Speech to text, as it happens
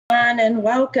And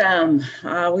welcome.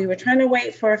 We were trying to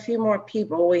wait for a few more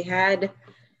people. We had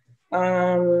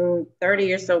 30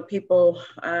 or so people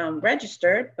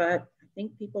registered, but I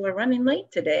think people are running late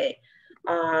today.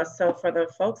 So for the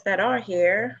folks that are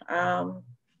here,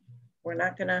 we're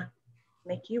not gonna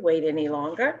make you wait any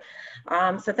longer.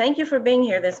 So thank you for being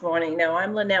here this morning. Now,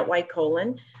 I'm Lynette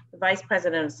White-Colin, the Vice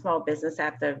President of Small Business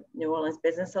at the New Orleans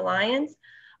Business Alliance.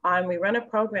 We run a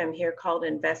program here called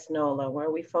InvestNOLA,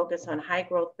 where we focus on high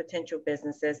growth potential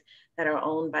businesses that are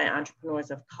owned by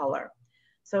entrepreneurs of color.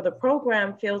 So the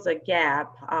program fills a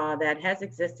gap that has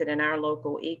existed in our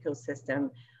local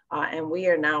ecosystem, and we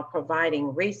are now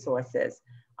providing resources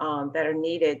that are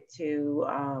needed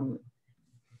to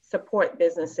support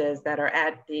businesses that are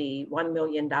at the $1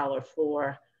 million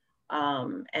floor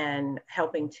and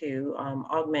helping to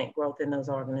augment growth in those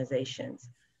organizations.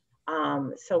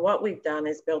 So what we've done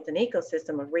is built an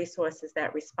ecosystem of resources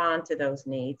that respond to those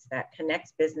needs, that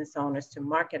connects business owners to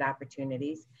market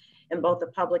opportunities in both the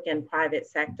public and private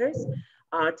sectors,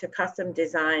 to custom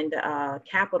designed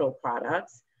capital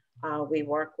products. We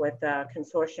work with a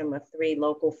consortium of 3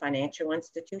 local financial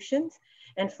institutions.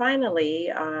 And finally,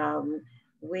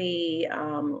 we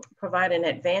provide an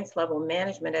advanced level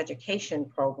management education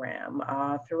program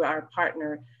through our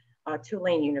partner,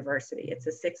 Tulane University. It's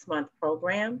a 6-month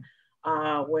program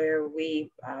where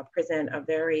we present a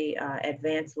very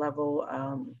advanced level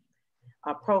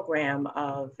program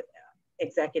of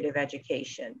executive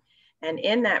education. And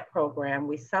in that program,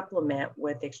 we supplement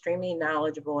with extremely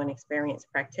knowledgeable and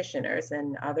experienced practitioners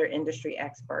and other industry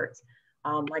experts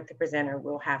like the presenter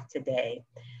we'll have today.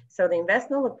 So the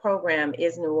InvestNOLA program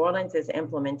is New Orleans'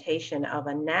 implementation of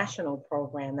a national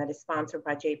program that is sponsored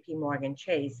by JP Morgan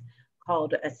Chase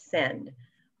called Ascend.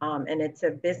 And it's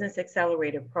a business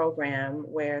accelerator program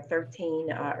where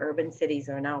 13 urban cities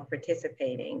are now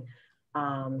participating,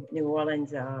 New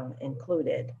Orleans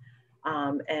included.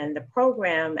 And the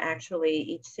program actually,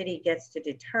 each city gets to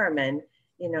determine,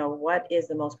 what is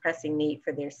the most pressing need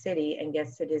for their city and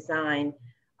gets to design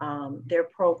their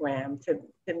program to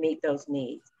meet those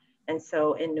needs. And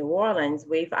so in New Orleans,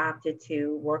 we've opted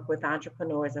to work with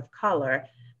entrepreneurs of color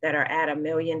that are at $1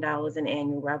 million in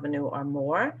annual revenue or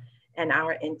more. And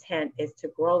our intent is to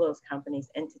grow those companies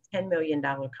into $10 million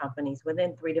companies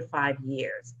within 3 to 5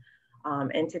 years.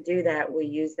 And to do that, we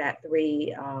use that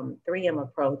 3M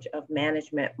approach of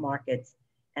management, markets,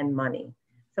 and money.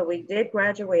 So we did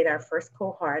graduate our first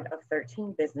cohort of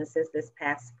 13 businesses this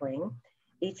past spring.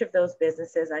 Each of those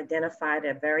businesses identified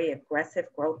a very aggressive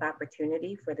growth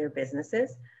opportunity for their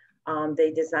businesses.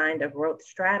 They designed a growth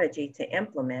strategy to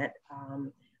implement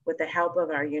with the help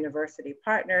of our university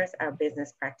partners, our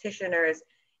business practitioners,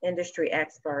 industry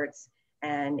experts,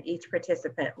 and each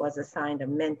participant was assigned a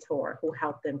mentor who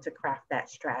helped them to craft that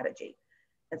strategy.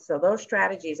 And so those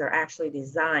strategies are actually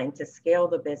designed to scale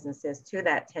the businesses to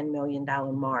that $10 million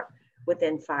mark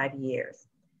within 5 years.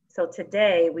 So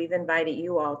today we've invited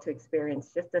you all to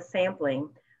experience just a sampling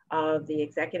of the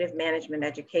executive management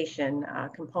education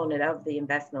component of the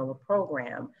InvestNOLA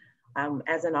program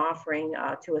as an offering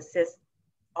to assist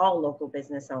all local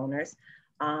business owners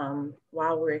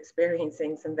while we're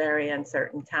experiencing some very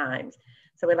uncertain times.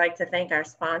 So we'd like to thank our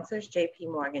sponsors,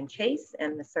 JP Morgan Chase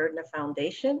and the Cerna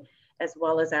Foundation, as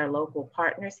well as our local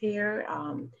partners here,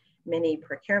 many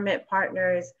procurement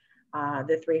partners,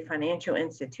 the 3 financial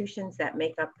institutions that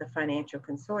make up the financial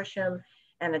consortium,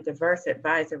 and a diverse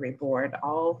advisory board,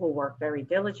 all who work very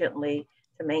diligently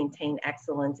to maintain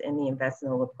excellence in the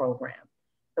InvestNOLA program.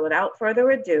 So without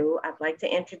further ado, I'd like to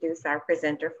introduce our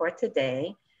presenter for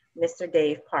today, Mr.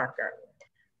 Dave Parker.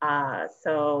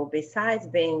 So besides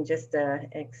being just an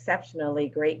exceptionally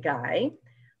great guy,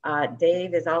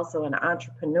 Dave is also an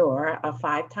entrepreneur, a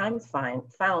 5-time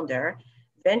founder,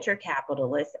 venture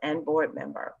capitalist, and board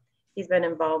member. He's been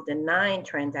involved in 9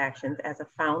 transactions as a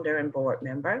founder and board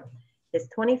member. His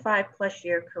 25+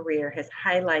 year career has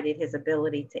highlighted his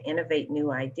ability to innovate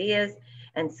new ideas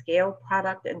and scale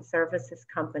product and services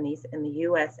companies in the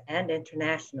US and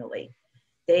internationally.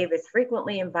 Dave is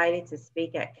frequently invited to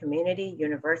speak at community,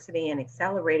 university, and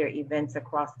accelerator events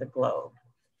across the globe.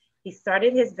 He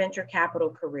started his venture capital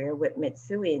career with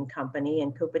Mitsui & Company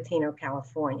in Cupertino,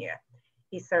 California.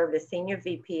 He served as Senior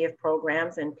VP of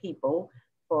Programs and People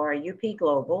for UP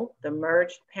Global, the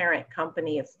merged parent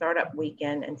company of Startup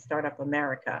Weekend and Startup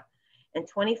America. In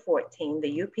 2014,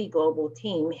 the UP Global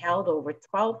team held over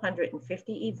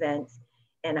 1,250 events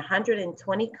in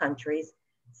 120 countries,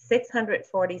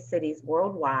 640 cities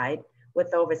worldwide,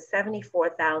 with over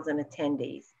 74,000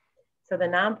 attendees. So the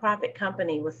nonprofit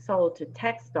company was sold to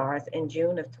Techstars in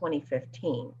June of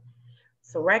 2015.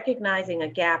 So recognizing a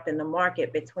gap in the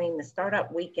market between the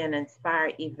Startup Weekend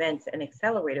Inspire events and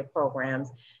accelerator programs,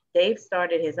 Dave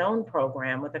started his own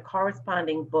program with a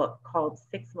corresponding book called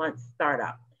 6 Months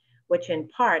Startup, which in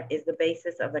part is the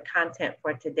basis of the content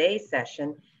for today's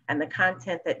session and the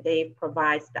content that Dave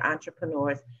provides to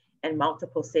entrepreneurs in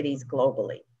multiple cities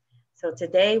globally. So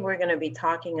today we're going to be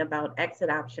talking about exit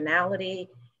optionality.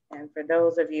 And for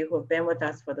those of you who have been with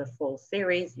us for the full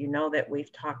series, you know that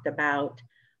we've talked about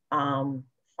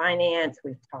finance,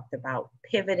 we've talked about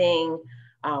pivoting,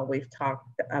 we've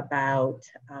talked about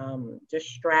just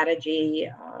strategy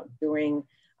during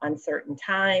uncertain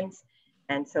times.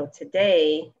 And so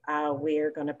today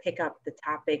we're going to pick up the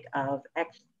topic of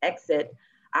exit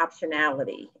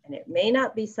optionality. And it may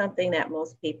not be something that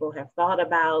most people have thought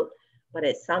about, but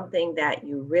it's something that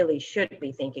you really should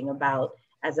be thinking about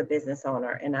as a business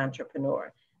owner and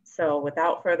entrepreneur. So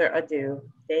without further ado,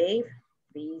 Dave,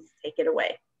 please take it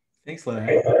away. Thanks,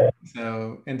 Lynette.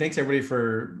 So, and thanks everybody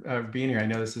for being here. I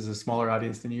know this is a smaller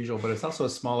audience than usual, but it's also a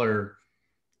smaller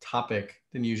topic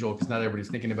than usual because not everybody's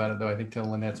thinking about it, though. I think to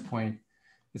Lynette's point,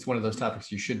 it's one of those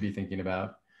topics you should be thinking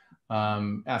about.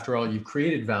 After all, you've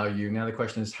created value. Now the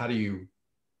question is, how do you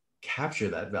capture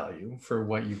that value for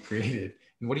what you've created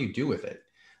and what do you do with it?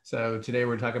 So today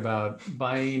we're talking about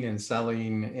buying and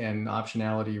selling and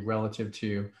optionality relative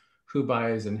to who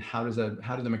buys and how do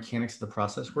the mechanics of the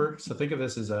process work. So think of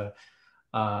this as a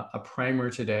primer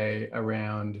today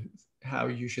around how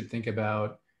you should think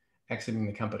about exiting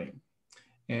the company.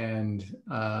 And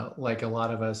like a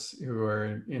lot of us who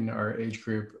are in our age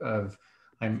group of,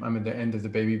 I'm at the end of the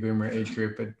baby boomer age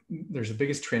group, but there's the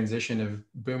biggest transition of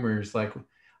boomers. Like,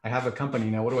 I have a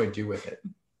company now, what do I do with it?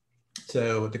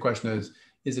 So the question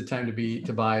is it time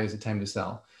to buy? Is it time to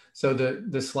sell? So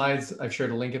the slides, I've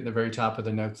shared a link at the very top of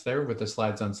the notes there with the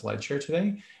slides on SlideShare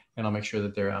today. And I'll make sure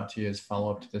that they're out to you as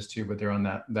follow-up to this too, but they're on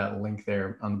that link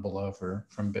there on below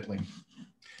from Bitly.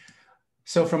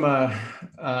 So from a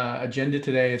agenda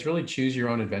today, it's really choose your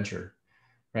own adventure,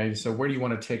 right? So where do you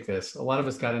want to take this? A lot of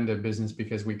us got into business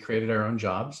because we created our own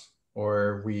jobs,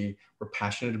 or we were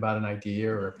passionate about an idea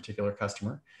or a particular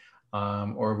customer,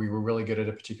 or we were really good at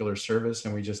a particular service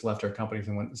and we just left our companies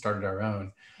and went and started our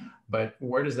own. But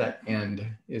where does that end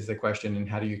is the question, and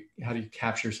how do you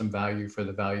capture some value for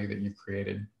the value that you've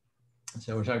created?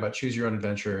 So we're talking about choose your own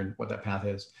adventure and what that path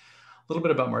is. A little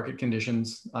bit about market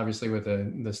conditions, obviously with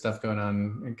the stuff going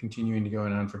on and continuing to go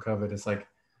on for COVID. It's like,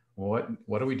 what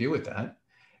do we do with that?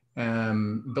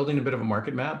 Building a bit of a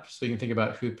market map so you can think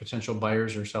about who potential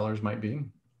buyers or sellers might be.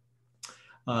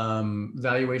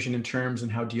 Valuation in terms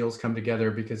and how deals come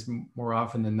together, because more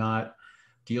often than not,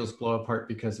 deals blow apart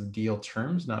because of deal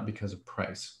terms, not because of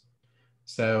price.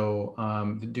 So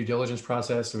the due diligence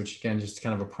process, which again, just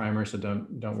kind of a primer, so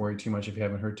don't worry too much if you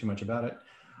haven't heard too much about it.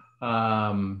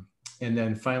 And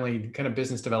then finally, kind of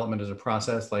business development as a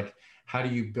process, like how do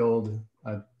you build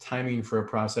a timing for a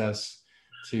process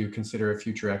to consider a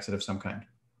future exit of some kind?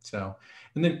 So,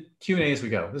 and then Q&A as we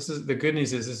go. The good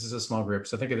news is this is a small group.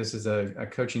 So think of this as a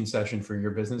coaching session for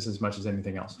your business as much as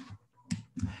anything else.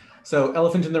 So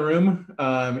elephant in the room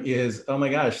is, oh my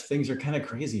gosh, things are kind of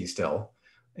crazy still.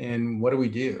 And what do we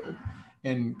do?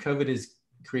 And COVID has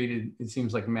created, it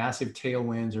seems like, massive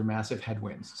tailwinds or massive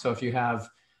headwinds. So if you have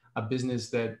a business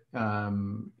that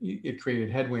it created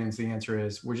headwinds, the answer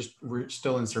is we're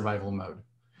still in survival mode,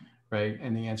 right?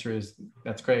 And the answer is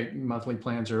that's great. Monthly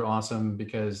plans are awesome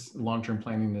because long-term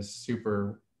planning is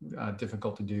super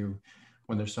difficult to do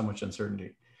when there's so much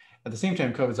uncertainty. At the same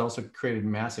time, COVID's also created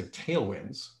massive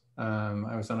tailwinds.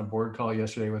 I was on a board call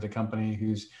yesterday with a company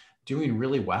who's doing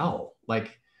really well.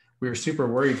 Like, we were super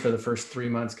worried for the first 3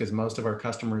 months because most of our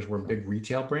customers were big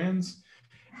retail brands.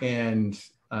 And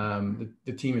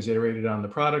the team has iterated on the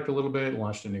product a little bit,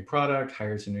 launched a new product,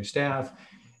 hired some new staff,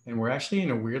 and we're actually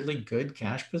in a weirdly good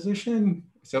cash position.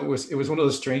 So it was one of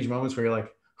those strange moments where you're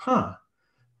like, huh,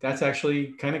 that's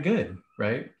actually kind of good,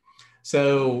 right?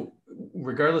 So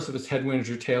regardless of its headwinds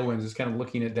or tailwinds, it's kind of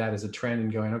looking at that as a trend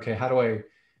and going, okay, how do I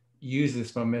use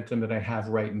this momentum that I have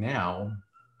right now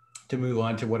to move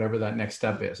on to whatever that next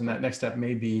step is? And that next step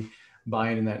may be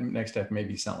buying, and that next step may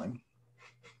be selling.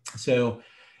 So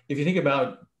if you think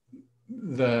about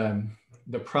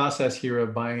the process here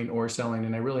of buying or selling,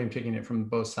 and I really am taking it from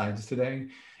both sides today,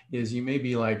 is you may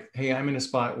be like, hey, I'm in a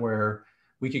spot where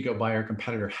we could go buy our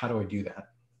competitor. How do I do that?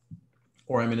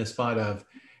 Or I'm in a spot of,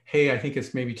 hey, I think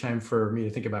it's maybe time for me to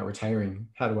think about retiring.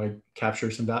 How do I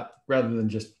capture some of that rather than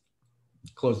just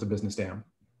close the business down?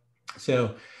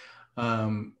 So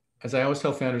as I always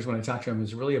tell founders when I talk to them,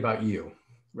 it's really about you,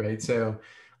 right? So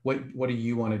what do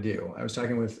you want to do? I was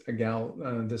talking with a gal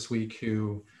this week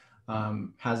who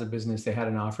has a business, they had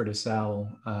an offer to sell.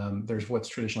 There's what's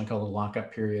traditionally called a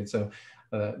lockup period. So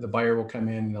the buyer will come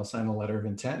in and they'll sign a letter of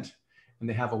intent and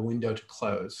they have a window to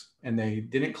close. And they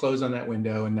didn't close on that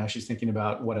window. And now she's thinking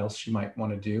about what else she might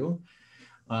want to do.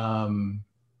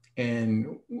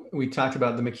 And we talked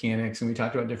about the mechanics and we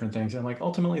talked about different things. And like,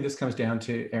 ultimately this comes down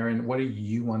to, Erin, what do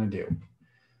you want to do?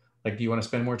 Like, do you want to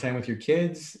spend more time with your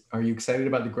kids? Are you excited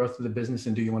about the growth of the business?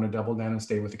 And do you want to double down and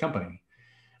stay with the company?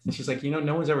 And she's like,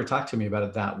 no one's ever talked to me about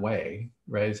it that way,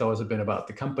 right? It's always been about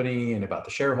the company and about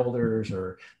the shareholders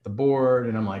or the board.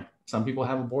 And I'm like, some people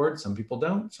have a board, some people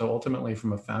don't. So ultimately,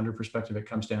 from a founder perspective, it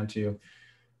comes down to,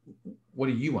 what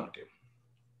do you want to do?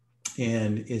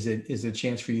 And is it a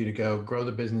chance for you to go grow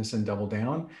the business and double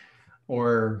down?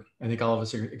 Or I think all of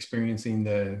us are experiencing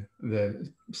the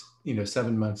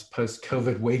 7 months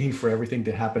post-COVID, waiting for everything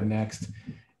to happen next.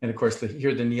 And of course,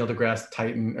 hear the Neil deGrasse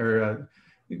Titan or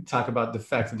talk about the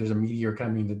fact that there's a meteor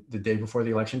coming the day before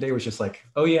the election day was just like,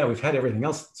 oh yeah, we've had everything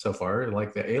else so far.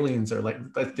 Like the aliens are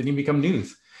like, that didn't even become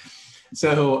news.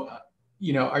 So,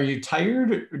 are you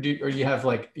tired or you have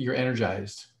like, you're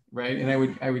energized, right? And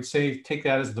I would say, take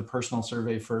that as the personal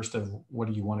survey first of what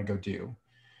do you want to go do?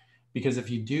 Because if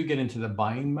you do get into the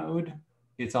buying mode,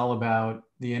 it's all about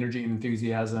the energy and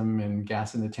enthusiasm and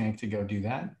gas in the tank to go do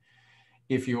that.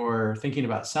 If you're thinking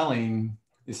about selling,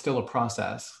 it's still a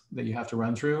process that you have to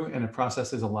run through. And a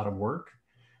process is a lot of work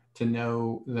to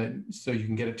know that, so you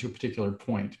can get it to a particular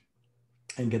point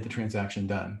and get the transaction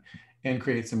done and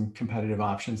create some competitive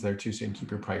options there too, so you can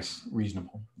keep your price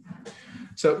reasonable.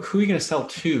 So who are you going to sell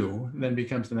to then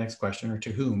becomes the next question, or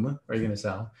to whom are you going to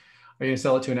sell? Are you going to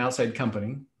sell it to an outside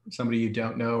company, somebody you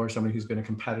don't know, or somebody who's been a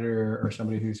competitor, or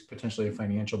somebody who's potentially a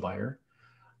financial buyer?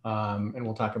 And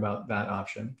we'll talk about that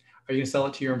option. Are you going to sell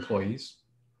it to your employees?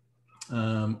 Or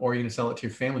are you going to sell it to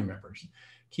your family members?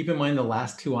 Keep in mind the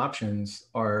last two options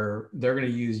they're going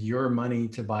to use your money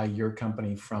to buy your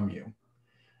company from you.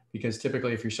 Because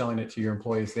typically if you're selling it to your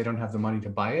employees, they don't have the money to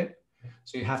buy it.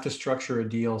 So you have to structure a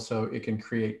deal so it can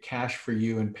create cash for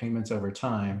you and payments over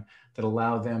time that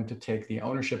allow them to take the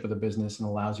ownership of the business and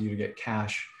allows you to get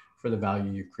cash for the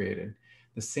value you've created.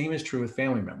 The same is true with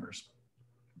family members.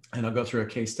 And I'll go through a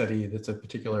case study that's a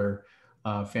particular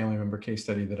family member case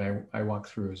study that I walk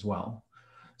through as well.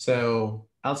 So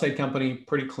outside company,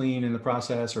 pretty clean in the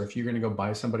process, or if you're going to go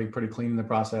buy somebody, pretty clean in the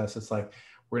process. It's like,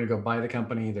 we're going to go buy the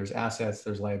company, there's assets,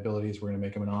 there's liabilities, we're going to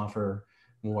make them an offer.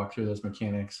 We'll walk through those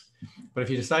mechanics. But if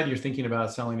you decide you're thinking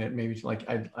about selling it, maybe like,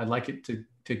 I'd like it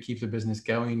to keep the business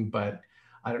going, but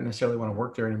I don't necessarily want to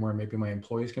work there anymore. Maybe my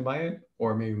employees can buy it,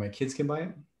 or maybe my kids can buy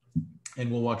it. And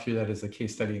we'll walk through that as a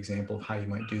case study example of how you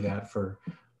might do that for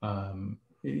in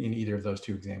either of those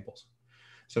two examples.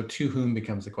 So to whom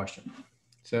becomes the question.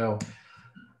 So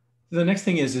the next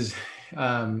thing is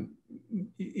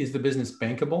the business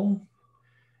bankable?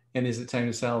 And is it time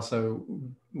to sell? So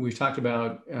we've talked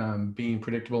about being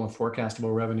predictable and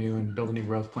forecastable revenue and building a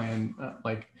growth plan,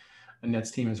 like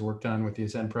Annette's team has worked on with the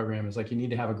Ascend program. Is like, you need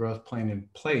to have a growth plan in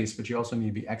place, but you also need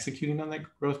to be executing on that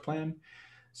growth plan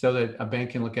so that a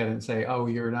bank can look at it and say, oh,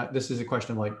 this is a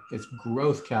question of like, it's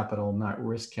growth capital, not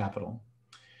risk capital.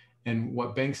 And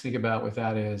what banks think about with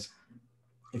that is,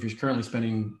 if you're currently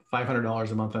spending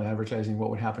 $500 a month on advertising, what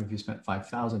would happen if you spent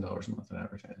 $5,000 a month on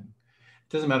advertising? It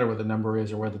doesn't matter what the number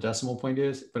is or where the decimal point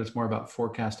is, but it's more about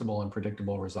forecastable and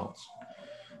predictable results.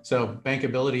 So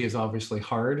bankability is obviously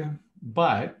hard,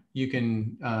 but you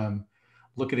can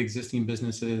look at existing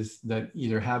businesses that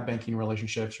either have banking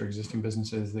relationships or existing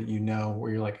businesses that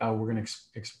where you're like, oh, we're going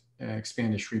to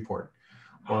expand to Shreveport,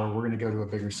 or we're going to go to a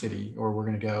bigger city, or we're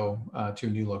going to go to a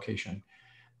new location.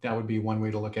 That would be one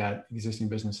way to look at existing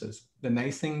businesses. The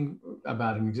nice thing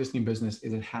about an existing business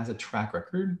is it has a track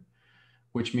record,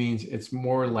 which means it's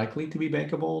more likely to be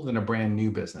bankable than a brand new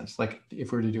business. Like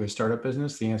if we were to do a startup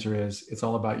business, the answer is it's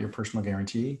all about your personal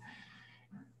guarantee,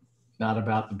 not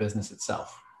about the business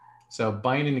itself. So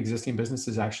buying an existing business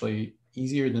is actually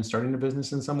easier than starting a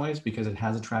business in some ways because it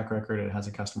has a track record, it has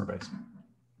a customer base.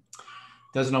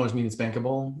 Doesn't always mean it's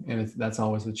bankable, and that's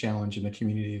always the challenge in the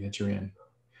community that you're in.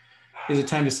 Is it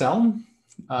time to sell?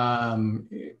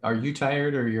 Are you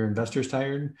tired, or your investors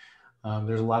tired?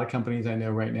 There's a lot of companies I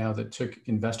know right now that took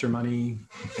investor money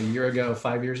a year ago,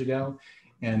 5 years ago,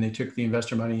 and they took the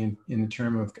investor money in the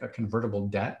term of a convertible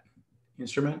debt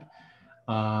instrument.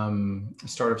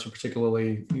 Startups are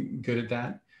particularly good at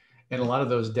that. And a lot of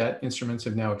those debt instruments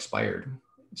have now expired.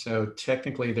 So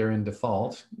technically they're in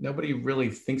default. Nobody really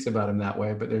thinks about them that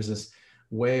way, but there's this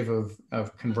wave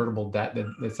of convertible debt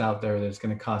that's out there that's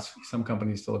going to cause some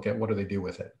companies to look at what do they do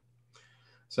with it.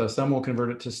 So some will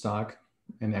convert it to stock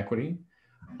and equity.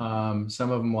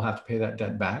 Some of them will have to pay that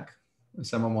debt back.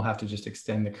 Someone will have to just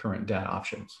extend the current debt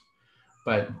options.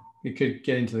 But it could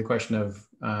get into the question of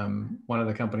one of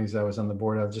the companies I was on the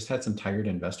board of just had some tired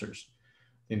investors.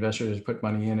 The investors put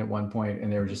money in at one point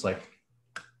and they were just like,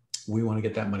 we want to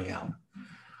get that money out.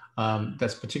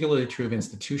 That's particularly true of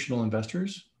institutional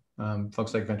investors,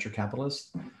 folks like venture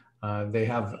capitalists. They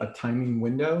have a timing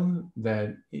window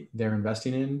that they're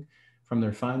investing in from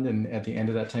their fund. And at the end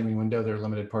of that timing window, their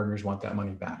limited partners want that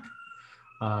money back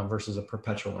versus a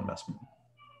perpetual investment.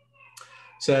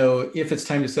 So if it's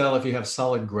time to sell, if you have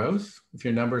solid growth, if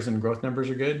your numbers and growth numbers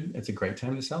are good, it's a great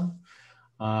time to sell.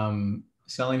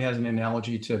 Selling has an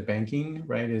analogy to banking,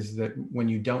 right? Is that when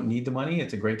you don't need the money,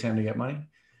 it's a great time to get money.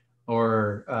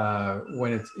 Or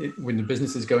when the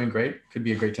business is going great, it could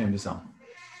be a great time to sell.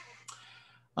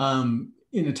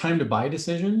 In a time to buy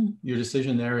decision, your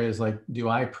decision there is like, do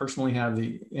I personally have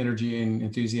the energy and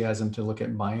enthusiasm to look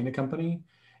at buying a company?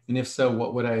 And if so,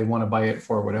 what would I want to buy it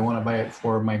for? Would I want to buy it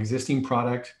for my existing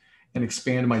product and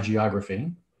expand my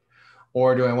geography?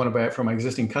 Or do I want to buy it for my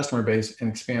existing customer base and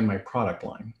expand my product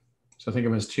line? So think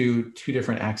of them as two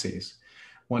different axes.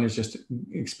 One is just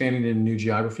expanding into new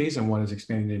geographies and one is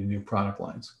expanding into new product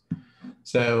lines.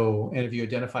 So, and if you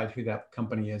identified who that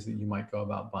company is that you might go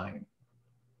about buying.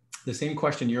 The same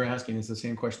question you're asking is the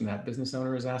same question that business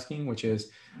owner is asking, which is,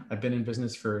 I've been in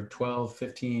business for 12,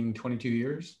 15, 22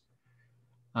 years.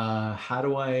 How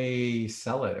do I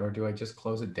sell it, or do I just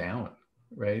close it down,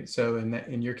 right? So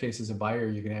in your case as a buyer,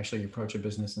 you can actually approach a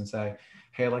business and say,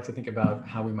 hey, I'd like to think about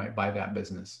how we might buy that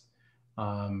business,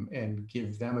 and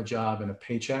give them a job and a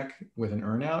paycheck with an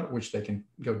earnout, which they can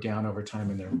go down over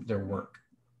time in their work.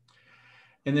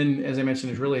 And then, as I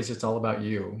mentioned, it's just all about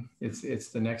you. It's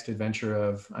the next adventure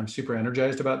of, I'm super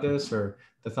energized about this, or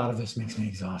the thought of this makes me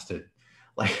exhausted.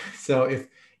 Like, so if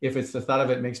it's the thought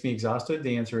of it makes me exhausted,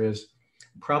 the answer is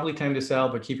probably time to sell,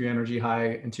 but keep your energy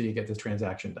high until you get this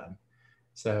transaction done.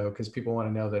 So, because people want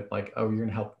to know that, like, oh, you're going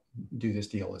to help do this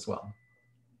deal as well.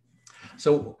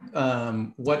 So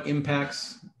what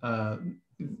impacts the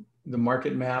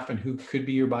market map and who could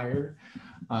be your buyer?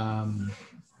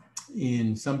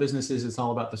 In some businesses, it's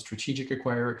all about the strategic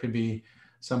acquirer. It could be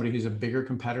somebody who's a bigger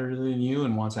competitor than you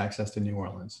and wants access to New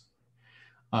Orleans.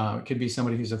 It could be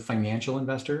somebody who's a financial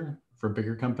investor for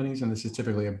bigger companies, and this is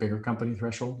typically a bigger company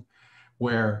threshold,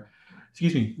 where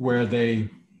they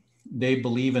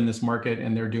believe in this market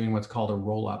and they're doing what's called a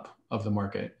roll-up of the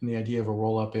market. And the idea of a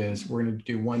roll-up is we're going to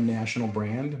do one national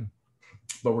brand,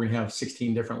 but we're going to have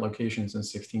 16 different locations in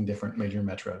 16 different major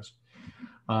metros.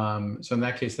 So in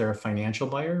that case, they're a financial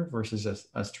buyer versus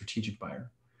a strategic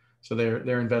buyer. So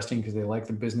they're investing because they like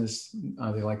the business,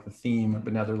 they like the theme,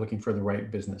 but now they're looking for the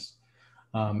right business.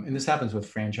 And this happens with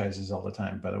franchises all the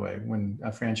time, by the way. When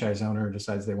a franchise owner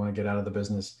decides they want to get out of the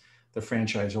business, the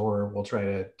franchisor will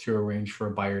try to arrange for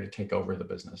a buyer to take over the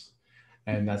business.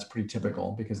 And that's pretty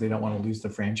typical because they don't want to lose the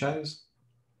franchise.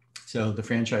 So the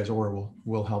franchisor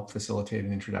will help facilitate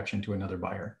an introduction to another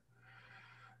buyer.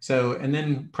 So, and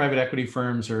then private equity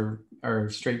firms are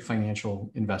straight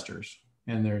financial investors.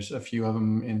 And there's a few of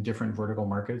them in different vertical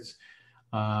markets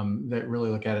that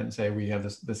really look at it and say, we have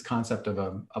this concept of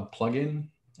a plugin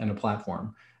and a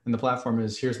platform. And the platform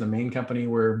is, here's the main company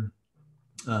we're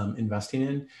investing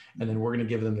in, and then we're going to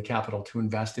give them the capital to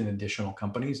invest in additional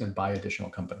companies and buy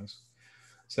additional companies.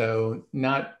 So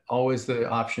not always the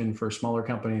option for smaller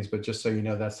companies, but just so you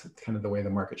know, that's kind of the way the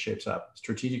market shapes up.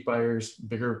 Strategic buyers,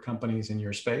 bigger companies in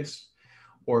your space,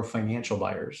 or financial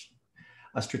buyers.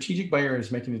 A strategic buyer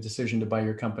is making a decision to buy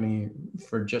your company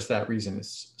for just that reason.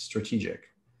 It's strategic.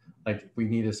 Like, we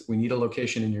need a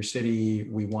location in your city.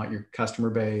 We want your customer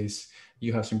base.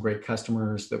 You have some great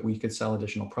customers that we could sell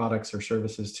additional products or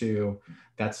services to.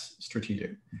 That's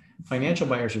strategic. Financial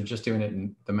buyers are just doing it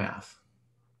in the math.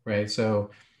 Right.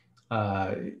 So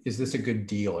is this a good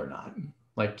deal or not?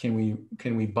 Like, can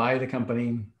we buy the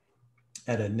company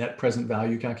at a net present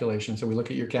value calculation? So we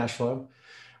look at your cash flow.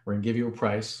 We're going to give you a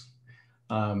price.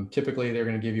 Typically, they're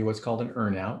going to give you what's called an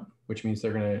earnout, which means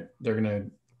they're going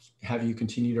to have you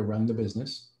continue to run the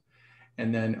business.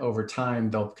 And then over time,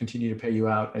 they'll continue to pay you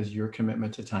out as your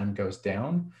commitment to time goes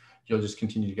down. You'll just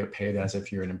continue to get paid as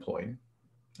if you're an employee.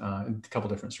 A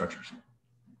couple different structures.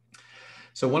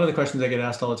 So one of the questions I get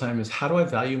asked all the time is, how do I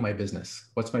value my business?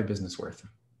 What's my business worth?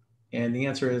 And the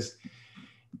answer is,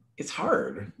 it's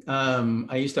hard.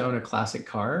 I used to own a classic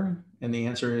car, and the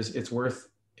answer is, it's worth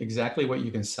exactly what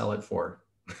you can sell it for,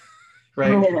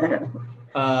 right?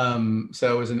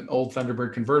 So it was an old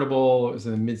Thunderbird convertible. It was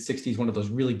in the mid 60s, one of those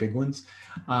really big ones.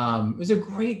 It was a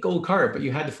great gold car, but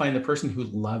you had to find the person who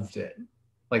loved it.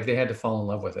 Like, they had to fall in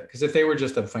love with it. Because if they were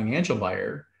just a financial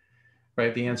buyer,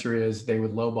 right, the answer is they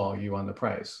would lowball you on the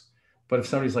price. But if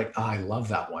somebody's like, oh, I love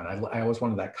that one. I always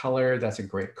wanted that color. That's a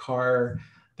great car.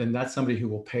 Then that's somebody who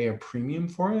will pay a premium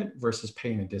for it versus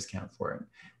paying a discount for it.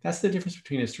 That's the difference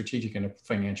between a strategic and a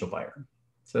financial buyer.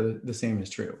 So the same is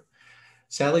true.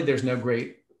 Sadly, there's no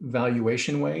great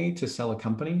valuation way to sell a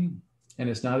company, and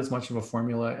it's not as much of a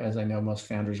formula as I know most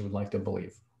founders would like to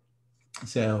believe.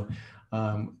 So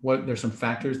there's some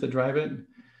factors that drive it.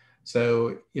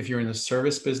 So if you're in the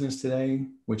service business today,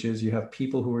 which is you have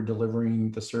people who are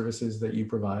delivering the services that you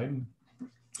provide,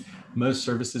 most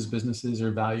services businesses are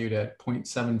valued at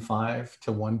 0.75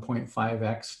 to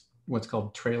 1.5x what's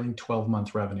called trailing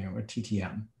 12-month revenue, or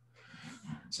TTM.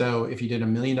 So if you did $1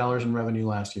 million in revenue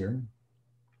last year,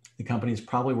 the company is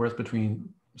probably worth between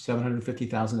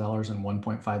 $750,000 and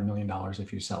 $1.5 million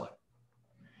if you sell it.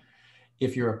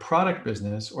 If you're a product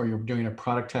business or you're doing a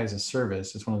productize a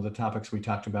service, it's one of the topics we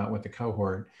talked about with the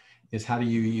cohort, is how do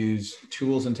you use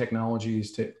tools and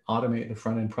technologies to automate the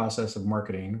front end process of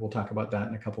marketing. We'll talk about that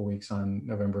in a couple of weeks on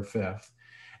November 5th.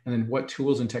 And then what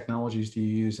tools and technologies do you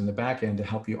use in the back end to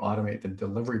help you automate the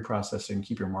delivery process and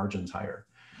keep your margins higher?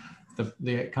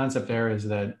 The concept there is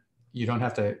that you don't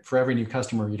have to, for every new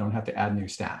customer, you don't have to add new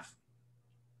staff,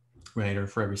 right? Or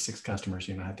for every 6 customers,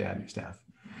 you don't have to add new staff.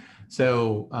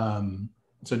 So,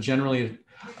 so generally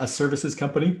a services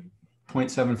company,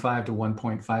 0.75 to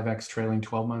 1.5x trailing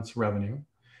 12 months revenue.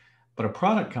 But a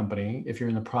product company, if you're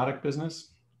in the product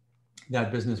business,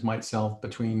 that business might sell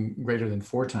between greater than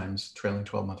 4 times trailing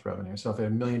 12-month revenue. So if a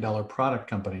 $1 million product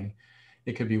company,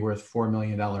 it could be worth $4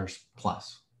 million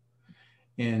plus.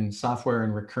 In software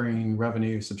and recurring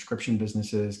revenue, subscription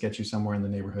businesses get you somewhere in the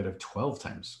neighborhood of 12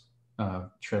 times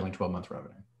trailing 12-month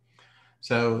revenue.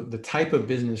 So the type of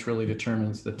business really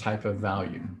determines the type of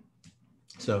value.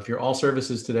 So if you're all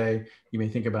services today, you may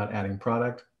think about adding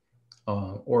product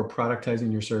or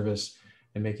productizing your service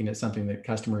and making it something that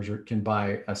customers can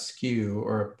buy a SKU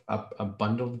or a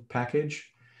bundled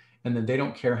package. And then they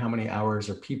don't care how many hours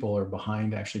or people are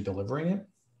behind actually delivering it.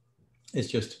 It's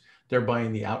just they're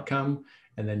buying the outcome,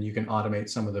 and then you can automate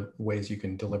some of the ways you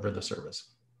can deliver the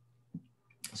service.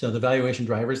 So the valuation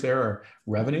drivers there are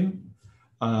revenue,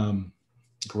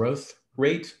 growth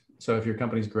rate. So if your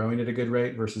company's growing at a good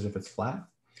rate versus if it's flat.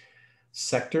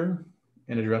 Sector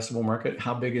and addressable market.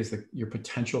 How big is your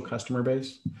potential customer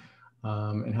base?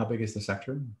 And how big is the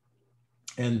sector?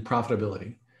 And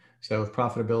profitability. So if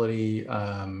profitability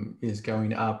is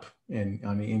going up and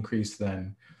on the increase,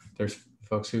 then there's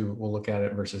folks who will look at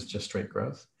it versus just straight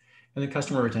growth. And then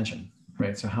customer retention,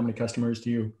 right? So how many customers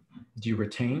do you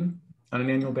retain on an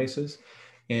annual basis?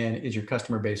 And is your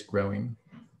customer base growing?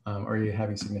 Or are you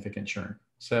having significant churn?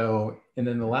 So, and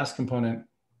then the last component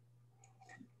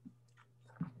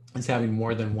is having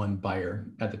more than one buyer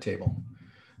at the table.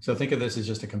 So think of this as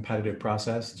just a competitive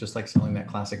process, just like selling that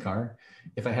classic car.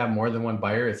 If I have more than one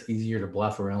buyer, it's easier to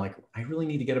bluff around like, I really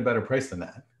need to get a better price than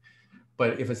that.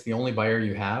 But if it's the only buyer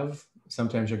you have,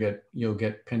 sometimes you'll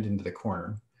get pinned into the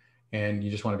corner, and you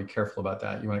just want to be careful about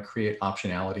that. You want to create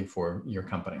optionality for your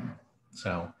company.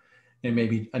 So it may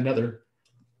be another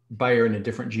buyer in a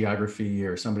different geography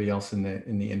or somebody else in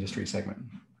the industry segment.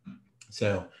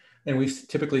 So, and we've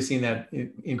typically seen that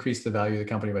increase the value of the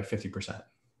company by 50%.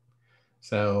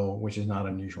 So, which is not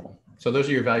unusual. So those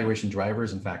are your valuation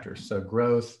drivers and factors. So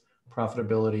growth,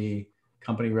 profitability,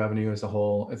 company revenue as a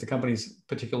whole. If the company's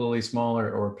particularly small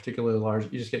or particularly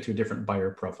large, you just get to a different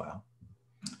buyer profile.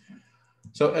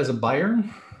 So as a buyer,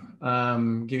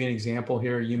 give you an example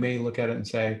here. You may look at it and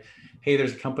say, hey,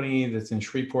 there's a company that's in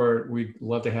Shreveport. We'd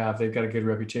love to have, they've got a good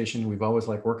reputation. We've always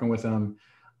liked working with them.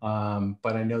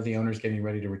 But I know the owner's getting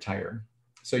ready to retire.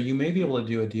 So you may be able to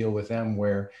do a deal with them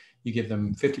where you give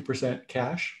them 50%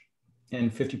 cash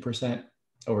and 50%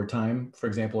 over time, for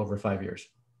example, over 5 years.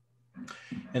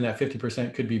 And that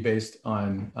 50% could be based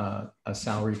on a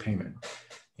salary payment.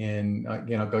 And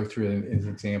again, I'll go through an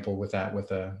example with that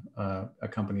with a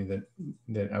company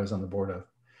that I was on the board of.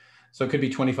 So it could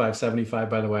be 25-75,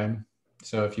 by the way.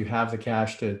 So if you have the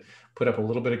cash to put up a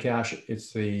little bit of cash,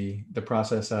 it's the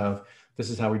process of this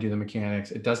is how we do the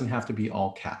mechanics. It doesn't have to be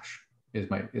all cash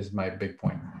is my big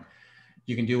point.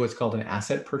 You can do what's called an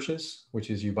asset purchase, which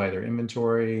is you buy their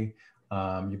inventory,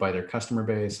 you buy their customer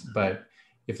base, but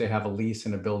if they have a lease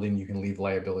in a building, you can leave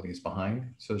liabilities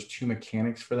behind. So there's 2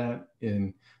 mechanics for that.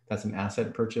 That's an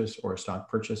asset purchase or a stock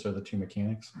purchase are the 2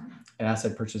 mechanics. An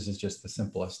asset purchase is just the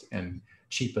simplest and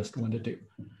cheapest one to do.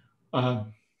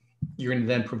 You're going to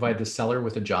then provide the seller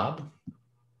with a job,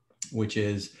 which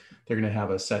is they're going to have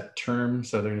a set term.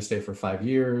 So they're going to stay for 5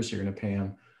 years. You're going to pay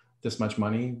them this much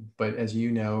money. But as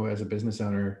you know, as a business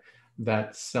owner,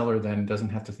 that seller then doesn't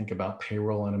have to think about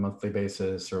payroll on a monthly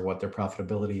basis or what their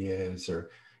profitability is or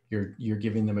you're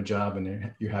giving them a job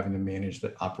and you're having to manage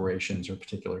the operations or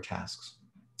particular tasks.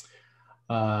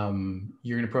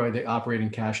 You're going to provide the operating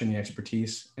cash and the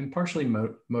expertise and partially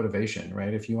motivation,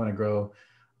 right? If you want to grow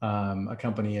a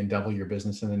company and double your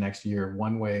business in the next year,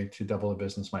 one way to double a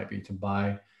business might be to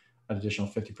buy an additional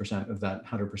 50% of that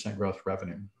 100% growth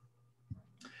revenue.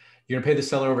 You're going to pay the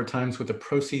seller over time with the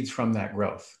proceeds from that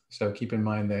growth. So keep in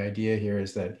mind, the idea here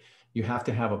is that you have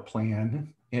to have a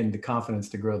plan and the confidence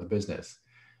to grow the business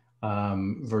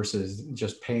versus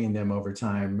just paying them over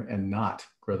time and not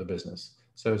grow the business.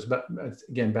 So it's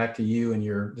again, back to you and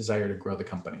your desire to grow the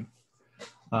company.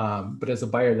 But as a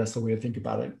buyer, that's the way to think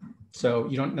about it. So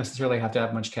you don't necessarily have to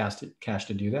have much cash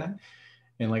to do that.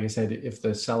 And like I said, if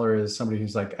the seller is somebody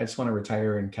who's like, I just want to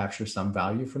retire and capture some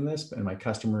value from this, and my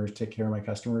customers, take care of my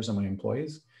customers and my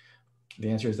employees,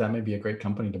 the answer is that may be a great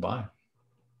company to buy.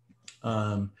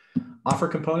 Offer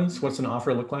components, what's an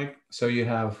offer look like? So you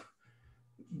have,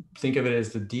 think of it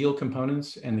as the deal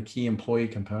components and the key employee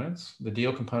components. The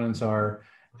deal components are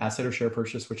asset or share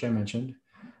purchase, which I mentioned,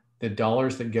 the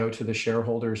dollars that go to the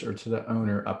shareholders or to the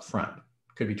owner up front.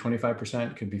 Could be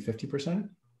 25%, could be 50%.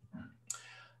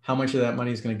 How much of that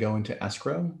money is going to go into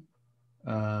escrow?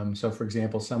 So for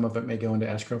example, some of it may go into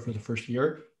escrow for the first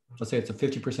year. Let's say it's a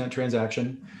 50%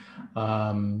 transaction,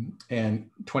 and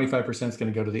 25% is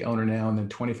going to go to the owner now, and then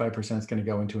 25% is going to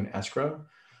go into an escrow.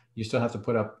 You still have to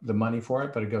put up the money for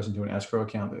it, but it goes into an escrow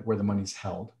account where the money's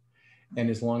held.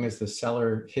 And as long as the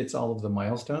seller hits all of the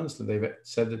milestones that they've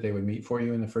said that they would meet for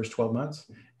you in the first 12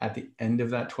 months, at the end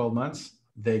of that 12 months,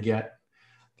 they get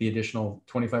the additional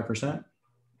 25%.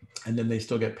 And then they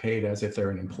still get paid as if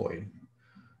they're an employee.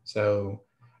 So,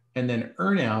 and then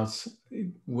earnouts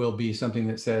will be something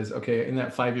that says, okay, in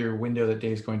that 5-year window that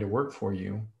Dave's going to work for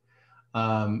you,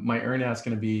 my earnout's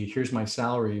going to be, here's my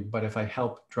salary, but if I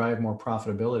help drive more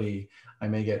profitability, I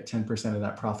may get 10% of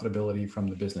that profitability from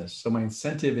the business. So my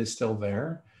incentive is still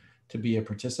there to be a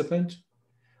participant,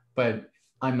 but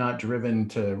I'm not driven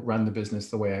to run the business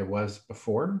the way I was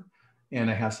before. And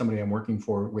I have somebody I'm working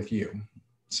for with you.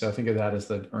 So think of that as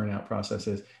the earnout process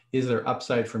is there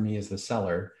upside for me as the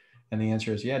seller? And the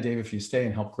answer is, yeah, Dave, if you stay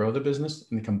and help grow the business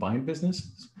and the combined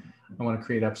business, I want to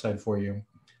create upside for you.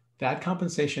 That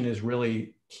compensation is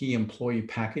really key employee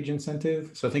package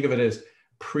incentive. So think of it as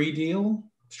pre-deal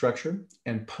structure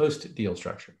and post-deal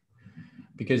structure,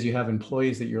 because you have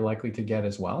employees that you're likely to get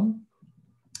as well.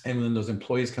 And when those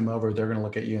employees come over, they're going to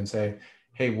look at you and say,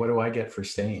 hey, what do I get for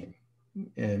staying?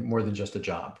 And more than just a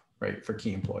job, right? For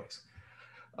key employees.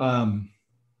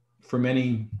 For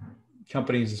many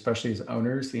companies, especially as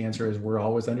owners, the answer is we're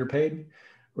always underpaid,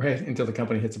 right? Until the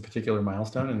company hits a particular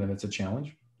milestone, and then it's a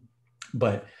challenge.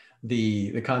 But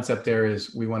the concept there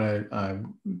is we want to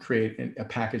create a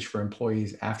package for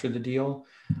employees after the deal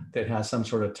that has some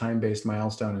sort of time-based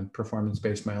milestone and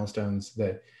performance-based milestones,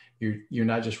 that you're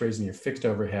not just raising your fixed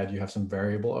overhead, you have some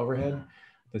variable overhead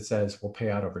that says we'll pay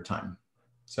out over time.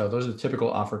 So those are the typical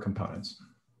offer components.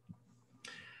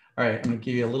 All right, I'm going to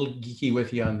give you a little geeky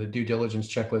with you on the due diligence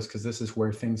checklist, because this is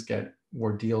where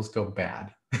where deals go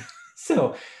bad.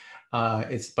 So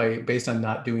it's based on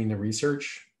not doing the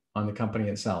research on the company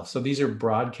itself. So these are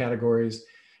broad categories.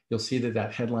 You'll see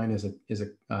that headline is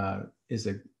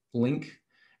a link.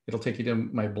 It'll take you to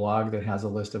my blog that has a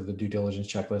list of the due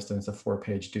diligence checklist, and it's a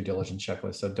 4-page due diligence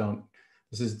checklist. So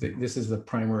this is the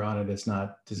primer on it. It's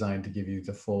not designed to give you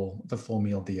the full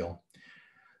meal deal.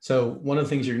 So one of the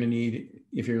things you're going to need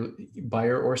if you're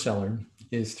buyer or seller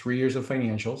is 3 years of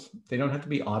financials. They don't have to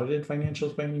be audited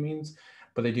financials by any means,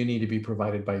 but they do need to be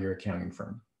provided by your accounting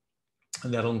firm.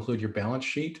 And that'll include your balance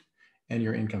sheet and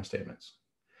your income statements.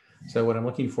 So what I'm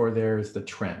looking for there is the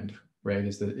trend, right?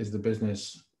 Is the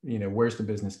business, where's the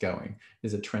business going?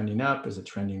 Is it trending up? Is it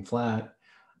trending flat?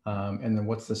 And then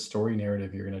what's the story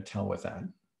narrative you're going to tell with that,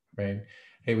 right?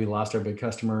 Hey, we lost our big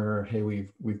customer. Hey,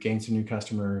 we've gained some new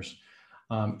customers.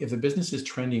 If the business is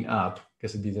trending up, I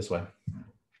guess it'd be this way.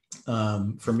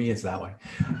 For me, it's that way.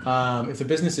 If the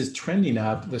business is trending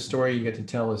up, the story you get to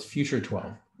tell is future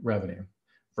 12 revenue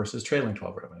versus trailing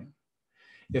 12 revenue.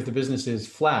 If the business is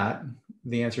flat,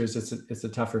 the answer is it's a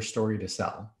tougher story to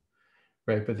sell,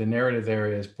 right? But the narrative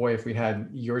there is, boy, if we had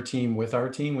your team with our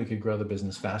team, we could grow the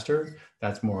business faster.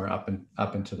 That's more up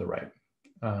and to the right.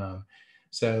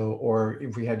 Or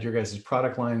if we had your guys'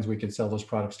 product lines, we could sell those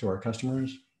products to our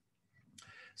customers.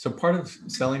 So part of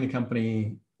selling a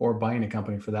company, or buying a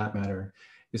company for that matter,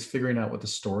 is figuring out what the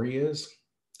story is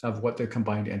of what the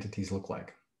combined entities look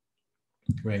like,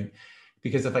 right?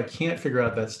 Because if I can't figure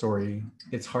out that story,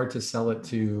 it's hard to sell it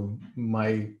to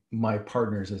my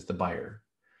partners as the buyer,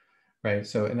 right?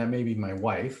 So, and that may be my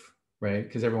wife, right?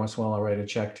 Because every once in a while I'll write a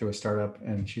check to a startup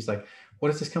and she's like, what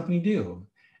does this company do?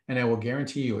 And I will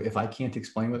guarantee you, if I can't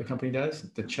explain what the company does,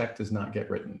 the check does not get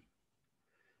written,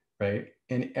 right?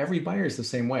 And every buyer is the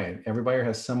same way. Every buyer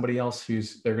has somebody else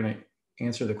who's they're going to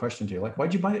answer the question to. Like,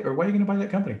 why'd you buy it? Or why are you going to buy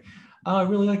that company? Oh, I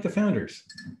really like the founders.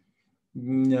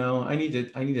 No, I need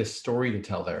a story to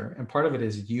tell there. And part of it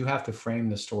is you have to frame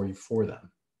the story for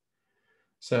them.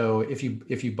 So if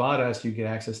you bought us, you get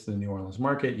access to the New Orleans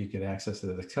market, you get access to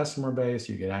the customer base,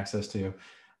 you get access to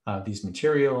these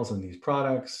materials and these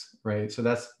products, right? So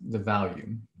that's the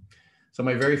value. So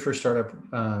my very first startup,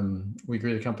 we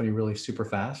grew the company really super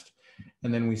fast.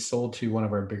 And then we sold to one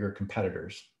of our bigger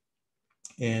competitors.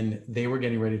 And they were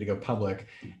getting ready to go public.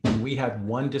 And we had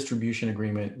one distribution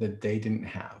agreement that they didn't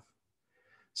have.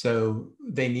 So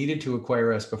they needed to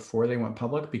acquire us before they went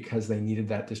public because they needed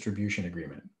that distribution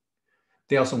agreement.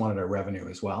 They also wanted our revenue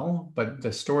as well. But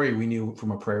the story we knew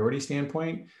from a priority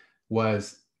standpoint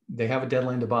was they have a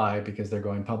deadline to buy because they're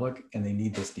going public and they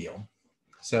need this deal.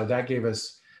 So that gave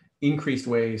us increased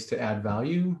ways to add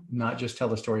value, not just tell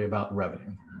the story about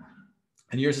revenue.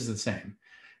 And yours is the same,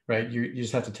 right? You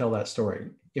just have to tell that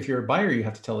story. If you're a buyer, you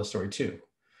have to tell the story too,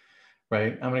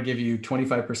 right? I'm going to give you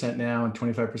 25% now and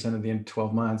 25% at the end of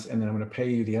 12 months, and then I'm going to pay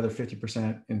you the other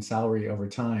 50% in salary over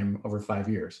time, over 5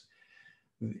 years.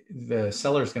 The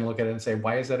seller is going to look at it and say,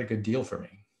 why is that a good deal for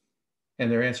me?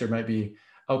 And their answer might be,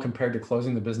 oh, compared to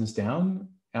closing the business down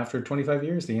after 25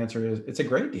 years, the answer is, it's a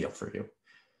great deal for you,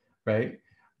 right?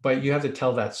 But you have to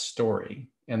tell that story,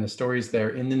 and the story's there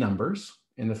in the numbers,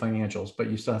 in the financials, but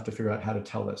you still have to figure out how to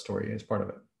tell that story as part of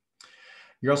it.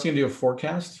 You're also going to do a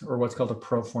forecast, or what's called a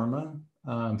pro forma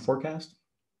forecast,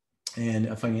 and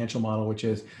a financial model, which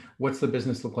is what's the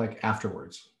business look like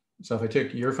afterwards. So if I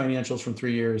took your financials from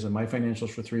 3 years and my financials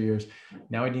for 3 years,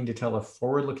 now I need to tell a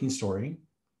forward-looking story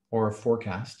or a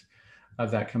forecast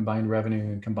of that combined revenue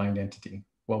and combined entity.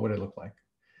 What would it look like?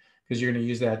 Because you're going to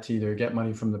use that to either get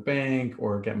money from the bank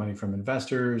or get money from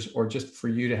investors, or just for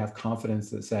you to have confidence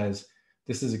that says,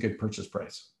 this is a good purchase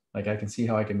price. Like, I can see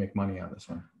how I can make money on this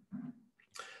one.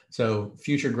 So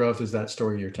future growth is that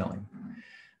story you're telling.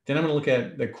 Then I'm going to look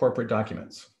at the corporate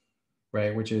documents,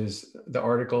 right? Which is the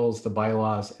articles, the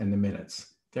bylaws, and the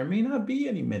minutes. There may not be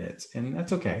any minutes, and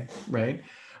that's okay, right?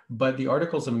 But the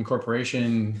articles of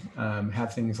incorporation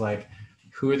have things like,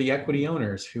 who are the equity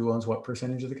owners? Who owns what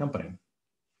percentage of the company?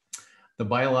 The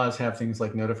bylaws have things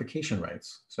like notification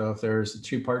rights. So if there's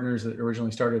 2 partners that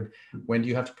originally started, when do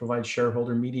you have to provide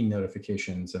shareholder meeting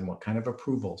notifications and what kind of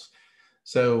approvals?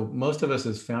 So most of us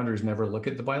as founders never look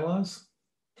at the bylaws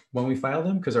when we file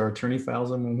them, because our attorney files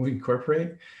them when we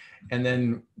incorporate. And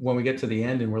then when we get to the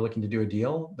end and we're looking to do a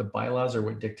deal, the bylaws are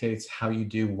what dictates how you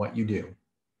do what you do.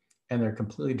 And they're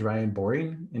completely dry and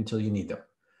boring until you need them.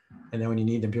 And then when you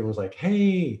need them, people are like,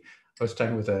 hey, I was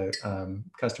talking with a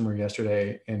customer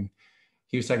yesterday, and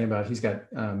he was talking about he's got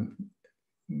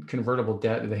convertible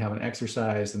debt that they haven't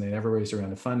exercised and they never raised a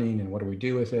round of funding. And what do we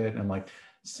do with it? And I'm like,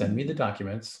 send me the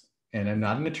documents. And I'm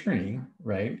not an attorney,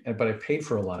 right? But I paid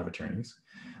for a lot of attorneys.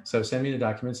 So send me the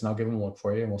documents and I'll give them a look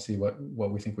for you, and we'll see what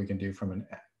we think we can do from an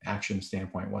action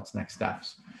standpoint, what's next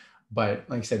steps. But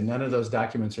like I said, none of those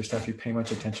documents are stuff you pay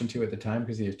much attention to at the time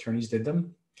because the attorneys did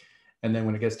them. And then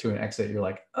when it gets to an exit, you're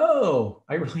like, oh,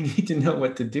 I really need to know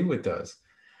what to do with those.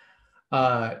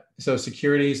 So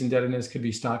securities, indebtedness could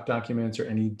be stock documents or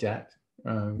any debt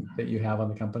that you have on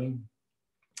the company.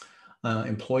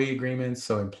 Employee agreements,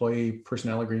 so employee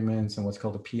personnel agreements, and what's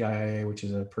called a PIA, which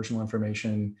is a personal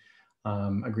information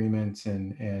agreement,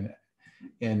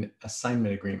 and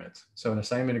assignment agreement. So an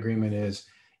assignment agreement is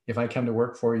if I come to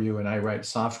work for you and I write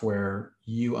software,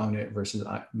 you own it versus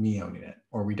me owning it,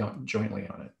 or we don't jointly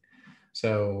own it.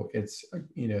 So it's,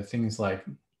 you know, things like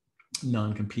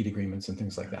non-compete agreements and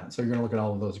things like that. So you're going to look at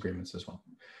all of those agreements as well.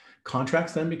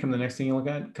 Contracts then become the next thing you look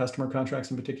at, customer contracts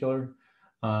in particular.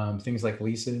 Things like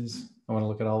leases. I want to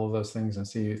look at all of those things and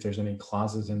see if there's any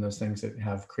clauses in those things that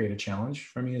have created a challenge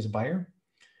for me as a buyer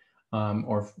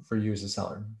or for you as a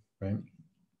seller, right?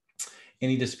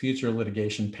 Any disputes or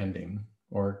litigation pending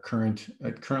or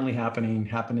currently happening,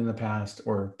 happened in the past,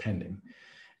 or pending,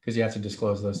 because you have to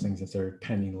disclose those things if they're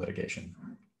pending litigation.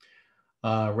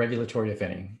 Regulatory, if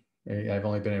any. I've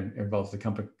only been involved with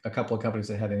a couple of companies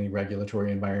that had any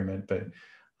regulatory environment, but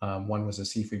one was a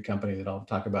seafood company that I'll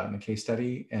talk about in the case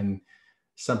study, and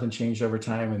something changed over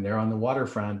time, and they're on the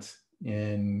waterfront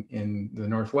in the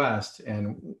Northwest,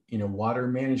 and you know, water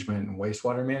management and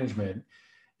wastewater management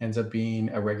ends up being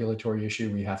a regulatory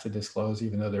issue we have to disclose,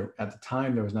 even though at the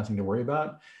time there was nothing to worry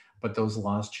about, but those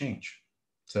laws change.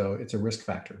 So it's a risk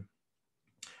factor.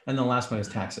 And the last one is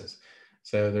taxes.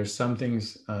 So there's some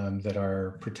things that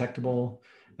are protectable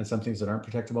and some things that aren't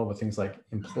protectable, but things like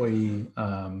employee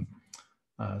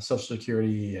Social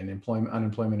Security and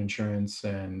unemployment insurance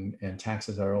and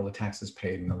taxes are all the taxes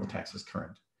paid and all the taxes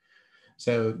current.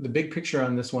 So the big picture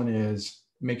on this one is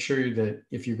make sure that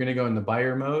if you're going to go in the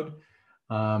buyer mode,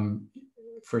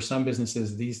 for some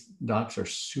businesses, these docs are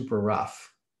super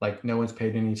rough. Like no one's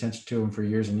paid any attention to them for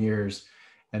years and years.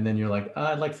 And then you're like,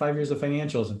 I'd like 5 years of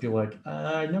financials. And people are like,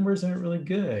 our numbers aren't really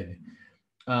good.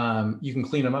 You can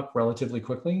clean them up relatively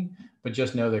quickly, but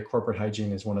just know that corporate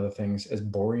hygiene is one of the things, as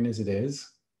boring as it is.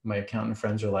 My accountant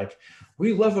friends are like,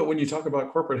 we love it when you talk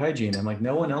about corporate hygiene. I'm like,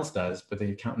 no one else does, but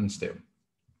the accountants do.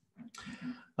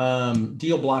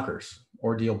 Deal blockers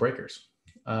or deal breakers.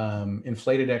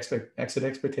 Inflated exit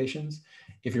expectations.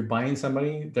 If you're buying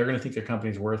somebody, they're going to think their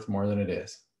company's worth more than it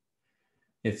is.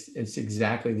 It's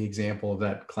exactly the example of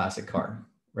that classic car,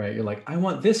 right? You're like, I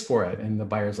want this for it. And the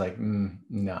buyer's like,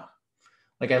 no.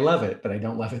 Like, I love it, but I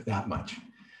don't love it that much,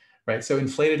 right? So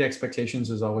inflated expectations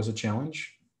is always a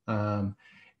challenge.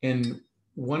 And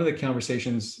one of the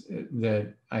conversations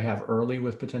that I have early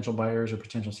with potential buyers or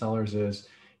potential sellers is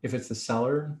if it's the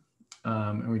seller,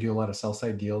 and we do a lot of sell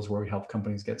side deals where we help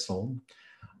companies get sold,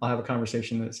 I'll have a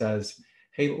conversation that says,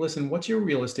 hey, listen, what's your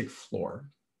realistic floor?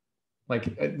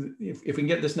 Like if we can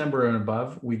get this number and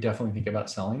above, we definitely think about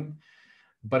selling.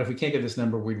 But if we can't get this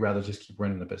number, we'd rather just keep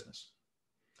running the business.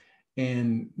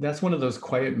 And that's one of those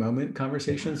quiet moment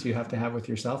conversations you have to have with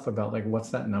yourself about like, what's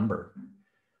that number?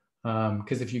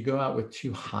 Because if you go out with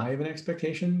too high of an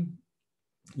expectation,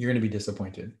 you're going to be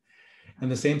disappointed.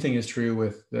 And the same thing is true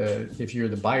with if you're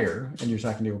the buyer and you're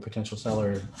talking to a potential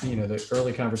seller, you know, the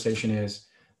early conversation is,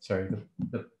 sorry,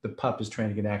 the pup is trying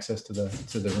to get access to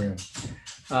the room.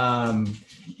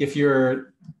 If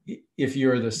you're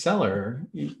the seller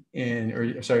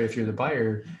if you're the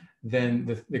buyer,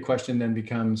 then the question then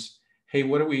becomes, hey,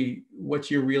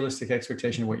 what's your realistic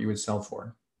expectation of what you would sell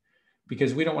for?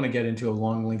 Because we don't want to get into a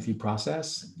long, lengthy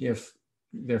process if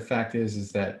the fact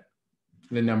is that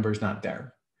the number's not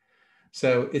there.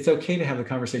 So it's okay to have the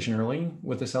conversation early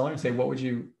with the seller and say,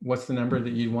 what's the number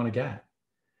that you want to get?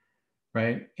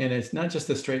 Right. And it's not just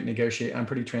a straight negotiate. I'm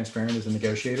pretty transparent as a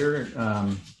negotiator.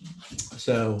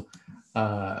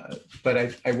 But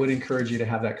I would encourage you to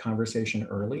have that conversation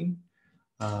early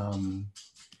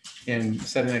and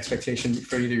set an expectation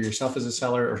for either yourself as a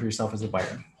seller or for yourself as a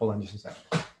buyer. Hold on just a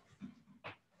second.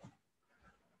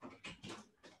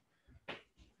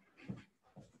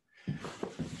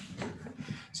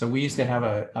 So we used to have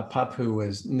a pup who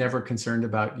was never concerned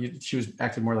about, she was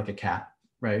acted more like a cat,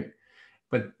 right?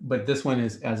 But this one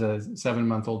is, as a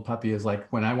 7-month-old puppy, is like,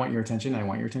 when I want your attention, I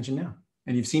want your attention now.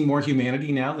 And you've seen more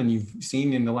humanity now than you've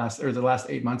seen in the last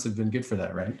 8 months have been good for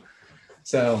that, right?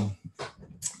 So,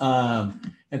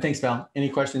 and thanks, Val. Any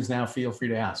questions now, feel free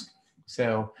to ask.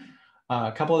 So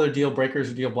a couple other deal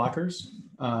breakers or deal blockers.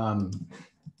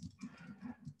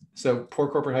 So poor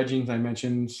corporate hygiene, I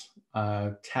mentioned,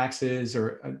 taxes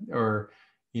or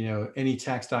you know, any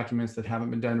tax documents that haven't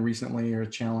been done recently are a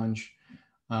challenge.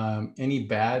 Any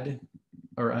bad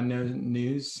or unknown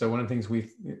news. So one of the things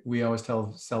we always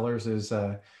tell sellers is,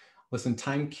 listen,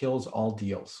 time kills all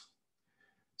deals.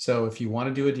 So if you want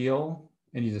to do a deal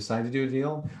and you decide to do a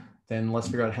deal, then let's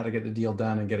figure out how to get the deal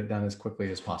done and get it done as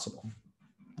quickly as possible.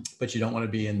 But you don't want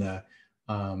to be in the,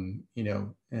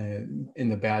 in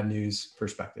the bad news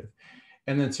perspective.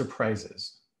 And then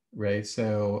surprises, right?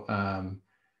 So,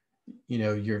 you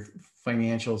know, your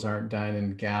financials aren't done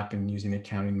in GAAP and using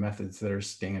accounting methods that are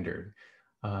standard.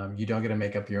 You don't get to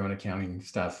make up your own accounting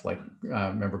stuff. Like,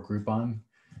 remember Groupon?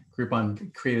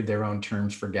 Groupon created their own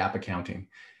terms for GAAP accounting.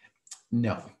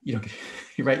 No, you don't get,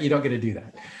 right? You don't get to do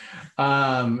that.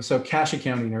 So cash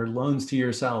accounting or loans to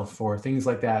yourself or things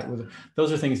like that,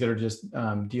 those are things that are just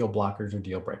deal blockers or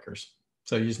deal breakers.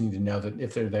 So you just need to know that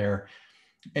if they're there,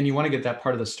 and you want to get that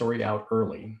part of the story out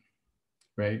early,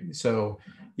 right? So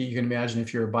you can imagine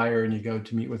if you're a buyer and you go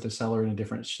to meet with a seller in a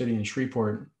different city in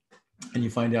Shreveport, and you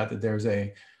find out that there's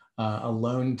a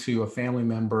loan to a family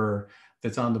member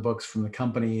that's on the books from the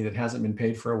company that hasn't been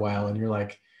paid for a while, and you're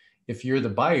like, if you're the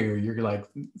buyer, you're like,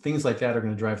 things like that are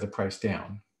going to drive the price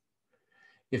down.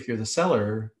 If you're the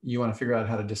seller, you want to figure out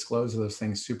how to disclose those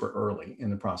things super early in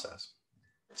the process.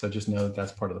 So just know that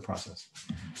that's part of the process.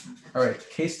 All right,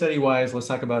 case study wise, let's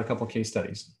talk about a couple of case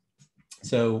studies.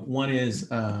 So one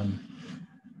is a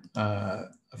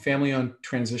family-owned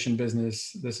transition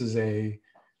business. This is it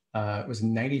was a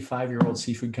 95-year-old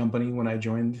seafood company when I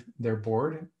joined their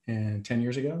board, and 10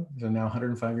 years ago. They're now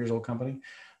 105 years old company,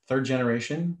 third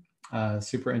generation.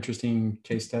 Super interesting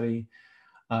case study.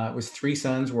 It was 3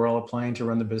 sons. We're all applying to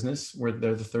run the business.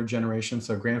 They're the 3rd generation.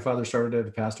 So grandfather started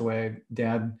it, passed away.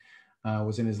 Dad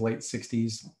was in his late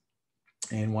 60s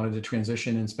and wanted to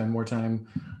transition and spend more time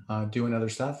doing other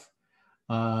stuff.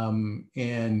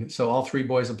 And so all 3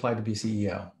 boys applied to be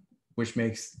CEO, which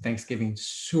makes Thanksgiving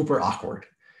super awkward,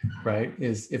 right?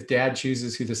 Is if dad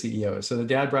chooses who the CEO is. So the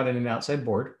dad brought in an outside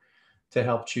board to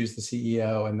help choose the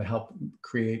CEO and to help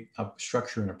create a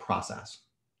structure and a process.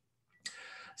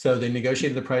 So they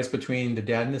negotiated the price between the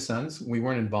dad and the sons. We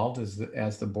weren't involved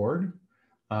as the board.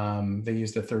 They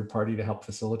used a third party to help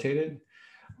facilitate it.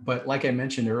 But like I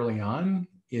mentioned early on,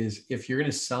 is if you're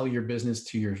going to sell your business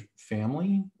to your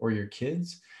family or your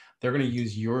kids, they're going to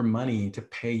use your money to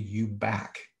pay you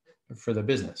back for the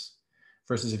business.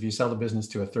 Versus if you sell the business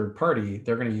to a third party,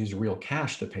 they're going to use real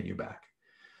cash to pay you back.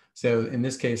 So in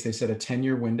this case, they set a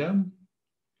 10-year window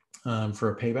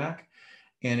for a payback.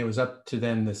 And it was up to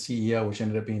then the CEO, which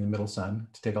ended up being the middle son,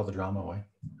 to take all the drama away,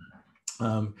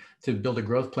 to build a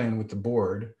growth plan with the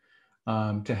board,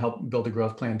 to help build a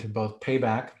growth plan to both pay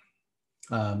back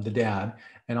the dad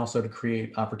and also to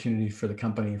create opportunity for the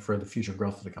company for the future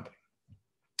growth of the company.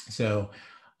 So,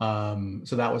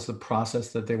 so that was the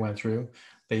process that they went through.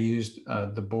 They used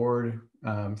the board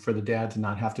for the dad to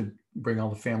not have to bring all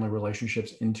the family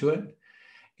relationships into it.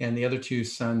 And the other 2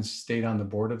 sons stayed on the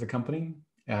board of the company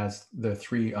as the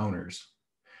 3 owners.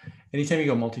 Anytime you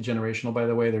go multi-generational, by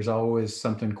the way, there's always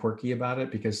something quirky about it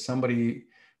because somebody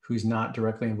who's not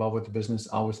directly involved with the business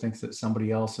always thinks that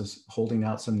somebody else is holding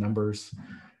out some numbers,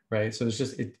 right? So it's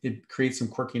just, it creates some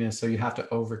quirkiness. So you have to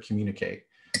over communicate.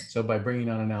 So by bringing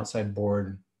on an outside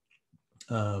board,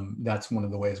 that's one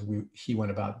of the ways he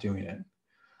went about doing it.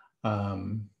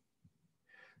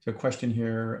 So question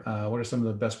here, what are some of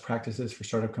the best practices for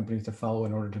startup companies to follow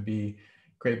in order to be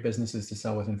great businesses to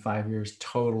sell within 5 years?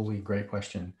 Totally great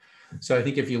question. So I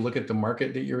think if you look at the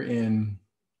market that you're in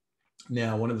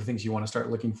now, one of the things you want to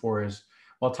start looking for is,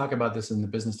 well, I'll talk about this in the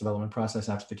business development process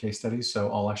after the case studies.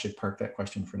 So I'll actually park that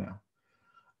question for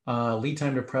now. Lead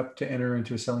time to prep to enter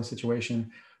into a selling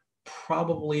situation,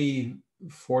 probably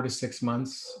 4 to 6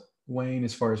 months, Wayne,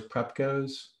 as far as prep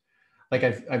goes. Like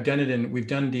I've done it we've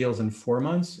done deals in 4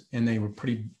 months and they were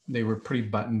pretty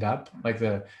buttoned up. Like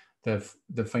the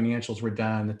financials were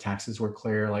done, the taxes were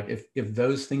clear. Like if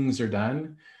those things are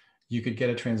done, you could get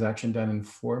a transaction done in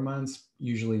 4 months,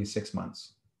 usually 6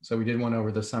 months. So we did one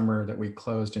over the summer that we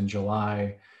closed in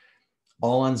July,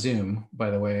 all on Zoom,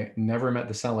 by the way. Never met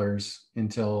the sellers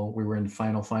until we were in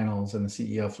finals and the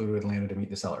CEO flew to Atlanta to meet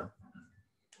the seller.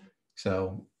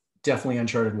 So definitely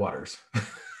uncharted waters.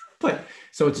 But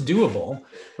so it's doable,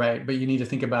 right? But you need to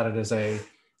think about it as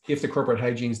if the corporate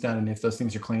hygiene's done and if those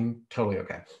things are clean, totally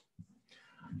okay.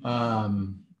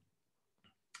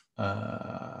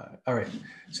 All right,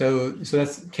 so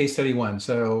that's case study 1.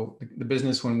 So the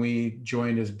business when we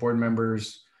joined as board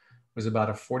members was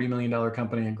about a $40 million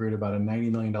company and grew to about a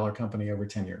 $90 million company over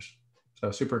 10 years.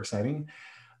 So super exciting,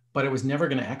 but it was never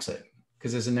going to exit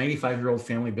because as a 95-year-old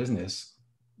family business,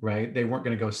 right, they weren't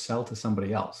going to go sell to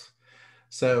somebody else.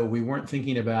 So we weren't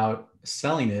thinking about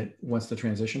selling it once the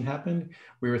transition happened.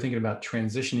 We were thinking about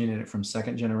transitioning it from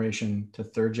 2nd generation to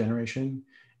 3rd generation.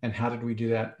 And how did we do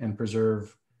that and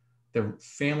preserve the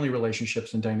family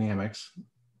relationships and dynamics,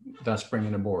 thus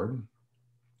bringing a board,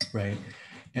 right?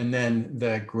 And then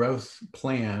the growth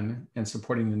plan and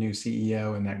supporting the new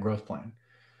CEO in that growth plan.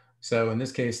 So in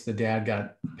this case, the dad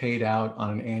got paid out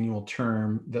on an annual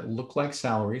term that looked like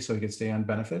salary so he could stay on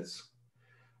benefits.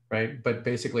 Right, but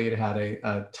basically it had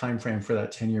a time frame for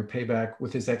that 10-year payback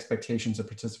with his expectations of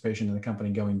participation in the company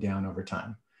going down over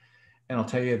time. And I'll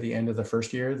tell you, at the end of the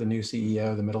first year, the new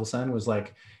CEO, the middle son, was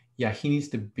like, yeah, he needs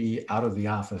to be out of the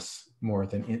office more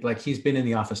than, like he's been in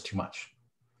the office too much,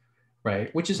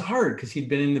 right? Which is hard because he'd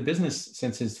been in the business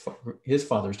since his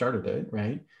father started it,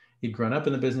 right? He'd grown up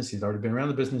in the business. He's already been around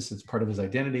the business. It's part of his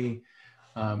identity.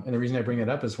 And the reason I bring it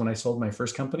up is when I sold my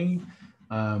first company,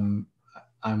 I'm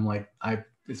like,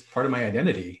 it's part of my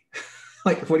identity.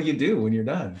 Like, what do you do when you're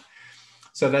done?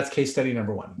 So that's case study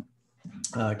number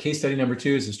 1. Case study number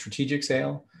 2 is a strategic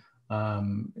sale.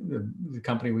 The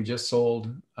company we just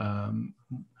sold,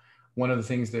 one of the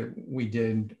things that we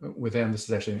did with them, this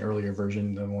is actually an earlier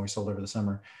version than when we sold over the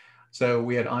summer. So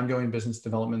we had ongoing business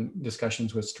development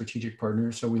discussions with strategic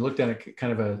partners. So we looked at it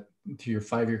kind of to your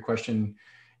 5-year question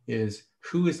is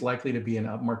who is likely to be an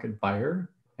upmarket buyer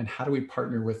and how do we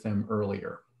partner with them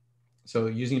earlier? So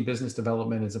using business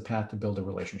development as a path to build a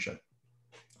relationship.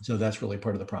 So that's really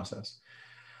part of the process.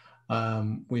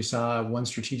 We saw one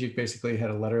strategic basically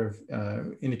had a letter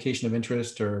of indication of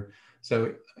interest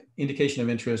indication of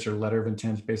interest or letter of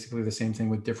intent is basically the same thing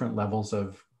with different levels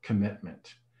of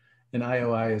commitment. An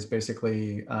IOI is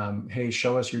basically, hey,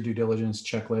 show us your due diligence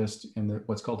checklist in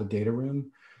what's called a data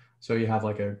room. So you have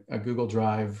like a Google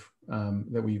Drive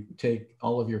that we take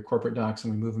all of your corporate docs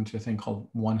and we move them to a thing called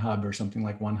OneHub or something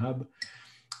like OneHub.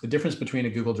 The difference between a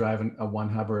Google Drive and a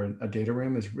OneHub or a data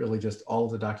room is really just all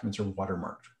of the documents are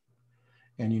watermarked.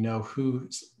 And you know who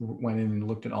went in and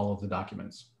looked at all of the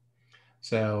documents.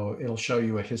 So it'll show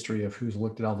you a history of who's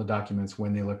looked at all the documents,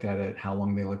 when they looked at it, how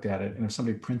long they looked at it. And if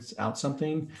somebody prints out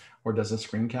something or does a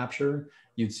screen capture,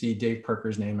 you'd see Dave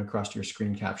Parker's name across your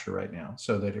screen capture right now,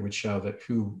 so that it would show that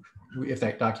who if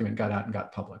that document got out and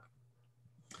got public.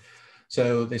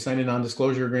 So they signed a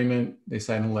non-disclosure agreement. They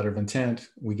signed a letter of intent.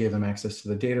 We gave them access to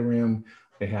the data room.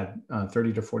 They had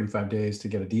 30 to 45 days to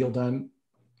get a deal done.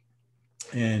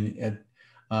 And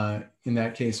in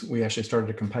that case, we actually started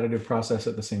a competitive process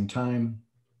at the same time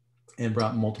and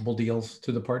brought multiple deals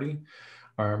to the party,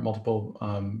 or multiple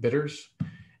bidders.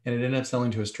 And it ended up selling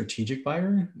to a strategic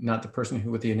buyer, not the person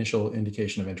who with the initial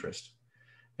indication of interest.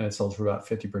 And it sold for about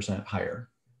 50% higher.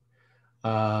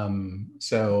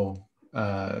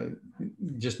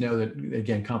 Just know that,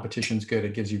 again, competition's good.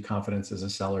 It gives you confidence as a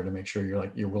seller to make sure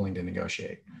you're willing to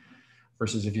negotiate.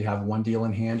 Versus if you have one deal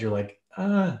in hand, you're like,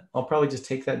 I'll probably just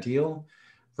take that deal,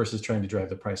 versus trying to drive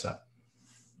the price up.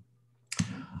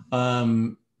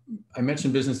 I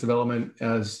mentioned business development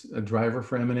as a driver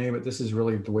for M&A, but this is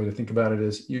really the way to think about it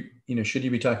is, should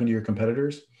you be talking to your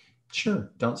competitors?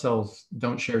 Sure,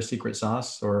 don't share secret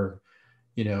sauce or,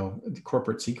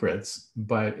 corporate secrets,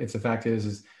 but the fact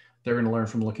is they're going to learn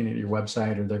from looking at your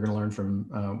website, or they're going to learn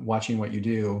from watching what you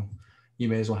do. You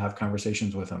may as well have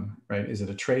conversations with them, right? Is it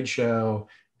a trade show,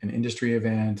 an industry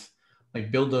event? Like,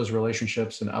 build those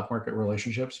relationships and upmarket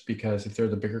relationships, because if they're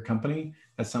the bigger company,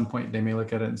 at some point they may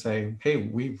look at it and say, hey,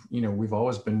 we've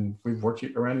worked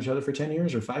around each other for 10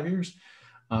 years or 5 years.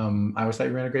 I always thought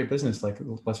you ran a great business. Like,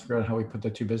 let's figure out how we put the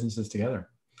two businesses together.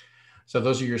 So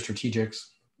those are your strategics.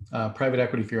 Private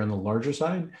equity, if you're on the larger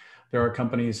side, there are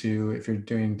companies who, if you're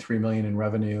doing 3 million in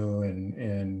revenue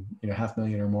and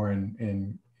 $500,000 or more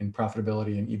in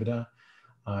profitability and EBITDA,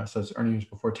 so it's earnings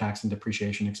before tax and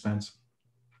depreciation expense.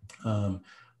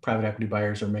 Private equity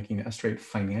buyers are making a straight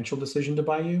financial decision to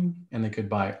buy you, and they could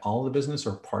buy all the business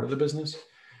or part of the business.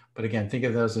 But again, think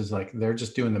of those as like, they're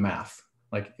just doing the math.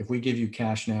 Like, if we give you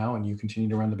cash now and you continue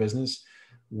to run the business,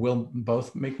 we'll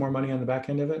both make more money on the back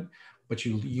end of it, but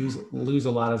you lose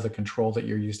a lot of the control that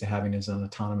you're used to having as an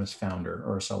autonomous founder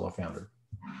or a solo founder.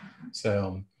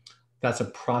 So that's a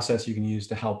process you can use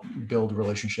to help build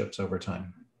relationships over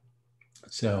time.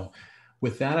 So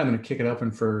with that, I'm going to kick it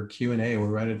open for Q&A. We're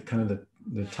right at kind of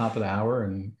the top of the hour,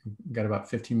 and got about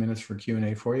 15 minutes for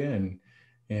Q&A for you.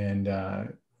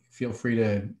 And feel free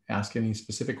to ask any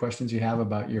specific questions you have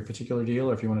about your particular deal,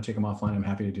 or if you want to take them offline, I'm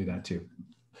happy to do that too.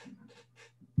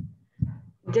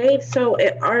 Dave, so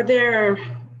are there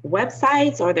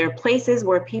websites, are there places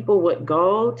where people would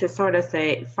go to sort of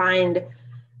find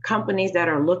companies that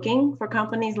are looking for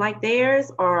companies like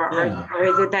theirs, or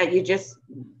is it that you just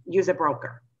use a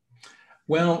broker?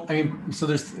 Well, I mean,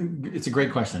 it's a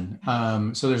great question.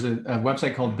 So there's a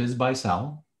website called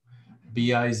BizBuySell,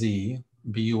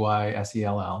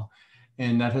 BizBuySell,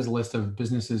 and that has a list of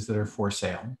businesses that are for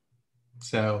sale.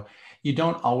 So you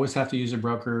don't always have to use a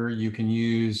broker. You can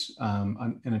use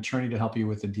an attorney to help you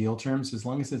with the deal terms, as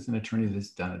long as it's an attorney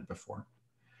that's done it before.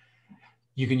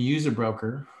 You can use a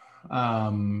broker.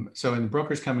 And the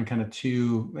brokers come in kind of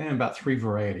about three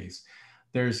varieties.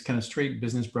 There's kind of straight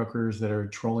business brokers that are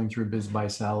trolling through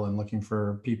BizBuySell and looking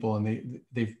for people, and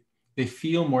they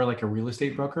feel more like a real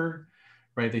estate broker,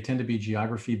 right? They tend to be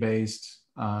geography based.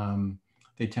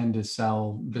 They tend to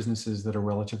sell businesses that are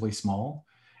relatively small,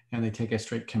 and they take a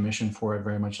straight commission for it,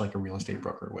 very much like a real estate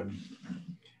broker would.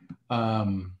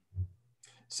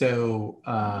 So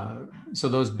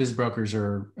those biz brokers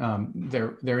are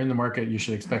they're in the market. You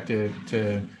should expect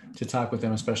to talk with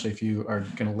them, especially if you are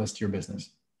going to list your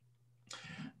business.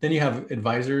 Then you have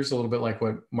advisors, a little bit like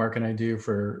what Mark and I do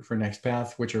for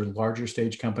NextPath, which are larger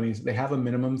stage companies. They have a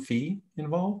minimum fee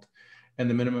involved, and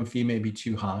the minimum fee may be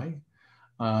too high.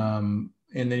 And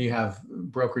then you have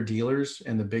broker dealers,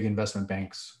 and the big investment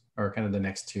banks are kind of the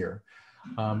next tier.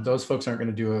 Those folks aren't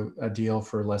going to do a deal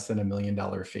for less than $1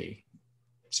 million fee.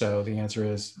 So the answer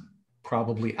is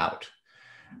probably out,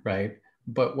 right?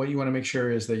 But what you want to make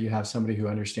sure is that you have somebody who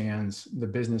understands the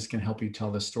business, can help you tell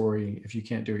the story if you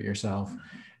can't do it yourself.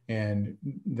 And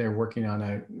they're working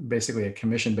on basically a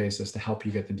commission basis to help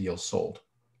you get the deal sold.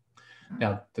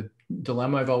 Now, the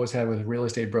dilemma I've always had with real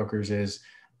estate brokers is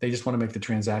they just want to make the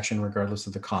transaction regardless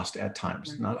of the cost at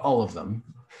times. Not all of them,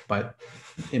 but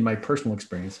in my personal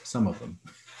experience, some of them.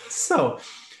 So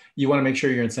you want to make sure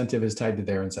your incentive is tied to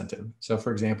their incentive. So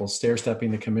for example,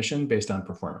 stair-stepping the commission based on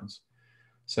performance.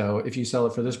 So if you sell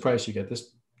it for this price, you get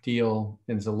this deal,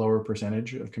 and it's a lower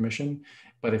percentage of commission.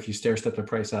 But if you stair-step the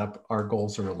price up, our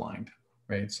goals are aligned,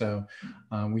 right? So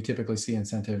we typically see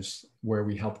incentives where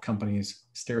we help companies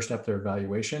stair-step their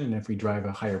valuation. And if we drive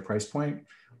a higher price point,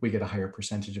 we get a higher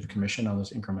percentage of commission on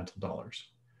those incremental dollars.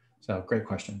 So great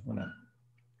question, Lynette.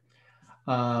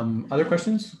 Other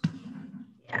questions?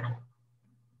 Yeah.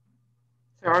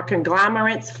 So are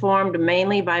conglomerates formed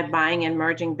mainly by buying and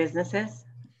merging businesses?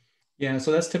 Yeah,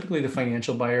 so that's typically the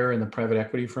financial buyer and the private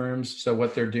equity firms. So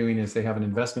what they're doing is they have an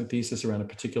investment thesis around a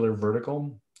particular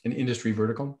vertical, an industry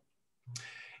vertical,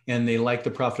 and they like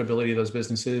the profitability of those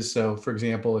businesses. So for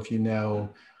example, if you know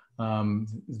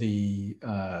the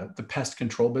pest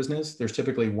control business, there's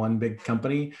typically one big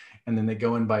company, and then they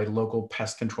go and buy local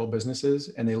pest control businesses,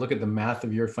 and they look at the math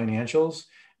of your financials,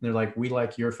 and they're like, we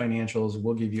like your financials,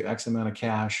 we'll give you X amount of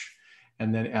cash,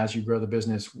 and then as you grow the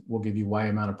business, we'll give you Y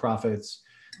amount of profits.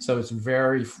 So it's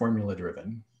very formula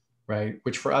driven, right?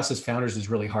 Which for us as founders is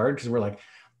really hard because we're like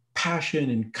passion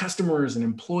and customers and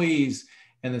employees.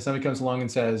 And then somebody comes along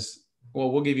and says, well,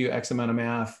 we'll give you X amount of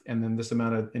math and then this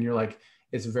amount of, and you're like,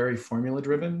 it's very formula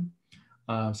driven.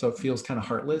 So it feels kind of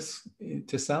heartless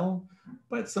to sell,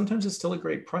 but sometimes it's still a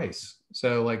great price.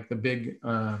 So like the big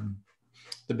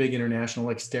international,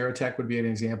 like Steritech would be an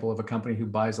example of a company who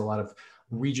buys a lot of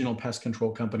regional pest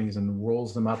control companies and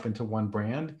rolls them up into one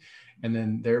brand. And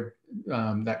then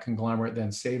that conglomerate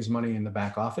then saves money in the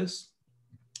back office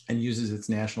and uses its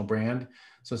national brand.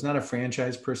 So it's not a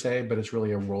franchise per se, but it's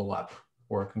really a roll up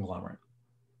or a conglomerate.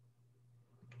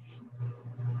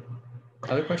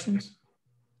 Other questions?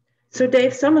 So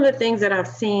Dave, some of the things that I've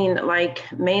seen, like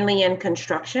mainly in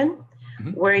construction,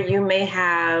 where you may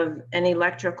have an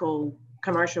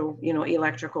commercial,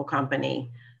 electrical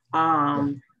company,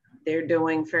 they're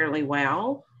doing fairly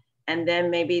well. And then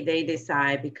maybe they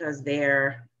decide, because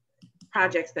they're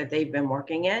projects that they've been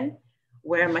working in,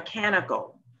 where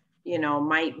mechanical,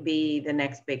 might be the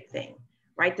next big thing,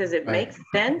 right? Does it make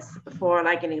sense for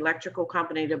like an electrical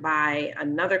company to buy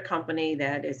another company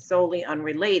that is solely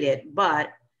unrelated, but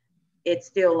it's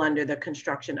still under the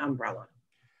construction umbrella,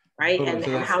 right?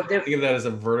 Totally. And how different? Think of that as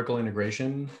a vertical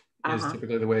integration is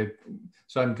typically the way.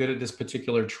 So I'm good at this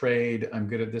particular trade. I'm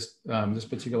good at this this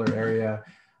particular area.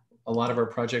 A lot of our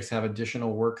projects have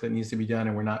additional work that needs to be done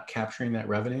and we're not capturing that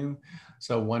revenue.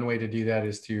 So one way to do that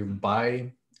is to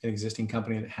buy an existing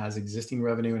company that has existing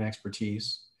revenue and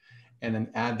expertise and then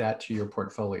add that to your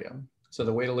portfolio. So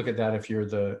the way to look at that if you're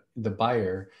the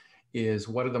buyer is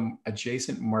what are the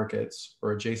adjacent markets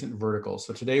or adjacent verticals.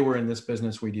 So today we're in this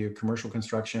business, we do commercial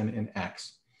construction in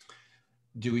X.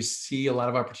 Do we see a lot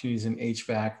of opportunities in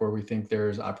HVAC where we think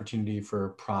there's opportunity for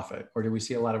profit? Or do we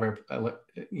see a lot of,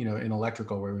 in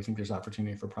electrical where we think there's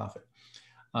opportunity for profit?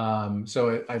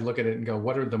 So I look at it and go,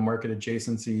 what are the market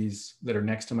adjacencies that are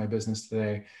next to my business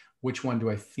today? Which one do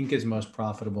I think is most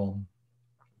profitable?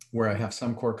 Where I have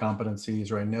some core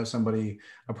competencies, or I know somebody,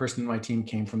 a person in my team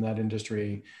came from that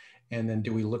industry. And then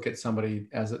do we look at somebody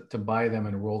to buy them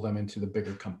and roll them into the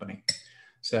bigger company?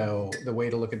 So the way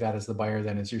to look at that as the buyer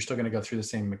then is you're still going to go through the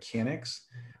same mechanics,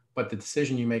 but the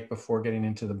decision you make before getting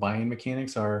into the buying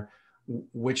mechanics are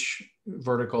which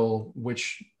vertical,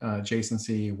 which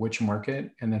adjacency, which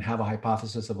market, and then have a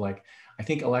hypothesis of like, I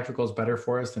think electrical is better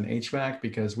for us than HVAC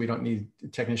because we don't need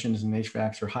technicians in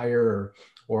HVACs or higher,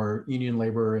 or union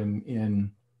labor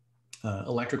in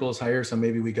electrical is higher. So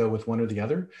maybe we go with one or the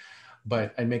other,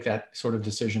 but I'd make that sort of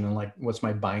decision on like, what's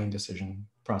my buying decision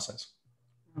process.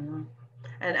 Mm-hmm.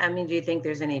 And I mean, do you think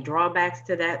there's any drawbacks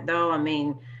to that though? I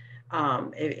mean,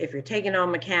 if you're taking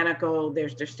on mechanical,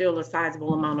 there's still a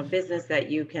sizable amount of business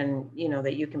that you can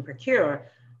procure,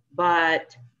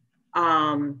 but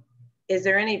is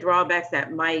there any drawbacks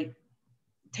that might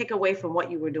take away from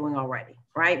what you were doing already,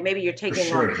 right? Maybe you're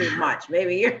taking on too much.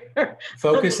 Maybe you're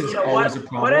focus is always a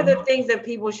problem. What are the things that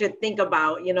people should think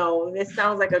about? This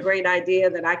sounds like a great idea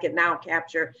that I could now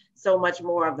capture so much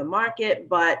more of the market,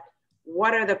 but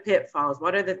what are the pitfalls?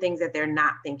 What are the things that they're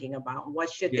not thinking about?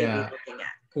 What should they be looking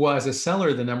at? Well, as a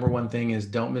seller, the number one thing is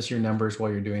don't miss your numbers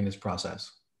while you're doing this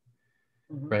process,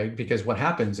 right? Because what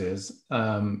happens is,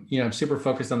 I'm super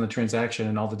focused on the transaction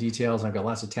and all the details. I've got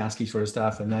lots of tasky sort of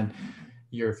stuff. And then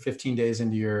you're 15 days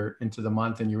into the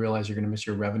month and you realize you're going to miss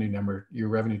your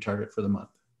revenue target for the month,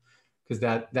 because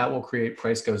that will create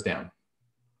price goes down,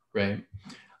 right?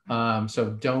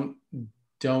 So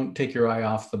don't take your eye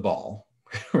off the ball.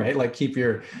 Right? Like keep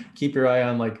your eye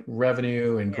on like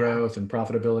revenue and growth and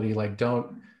profitability. Like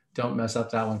don't mess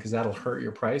up that one, because that'll hurt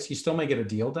your price. You still may get a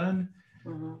deal done,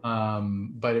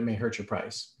 but it may hurt your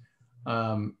price.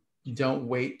 You don't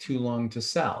wait too long to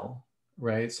sell,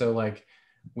 right? So like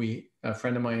a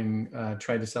friend of mine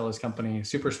tried to sell his company,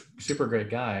 super great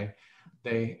guy.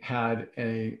 They had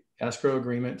a escrow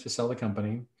agreement to sell the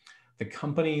company.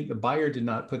 The buyer did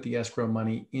not put the escrow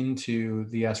money into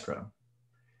the escrow,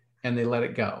 and they let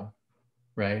it go,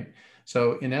 right?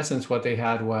 So in essence, what they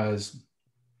had was,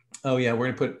 oh yeah,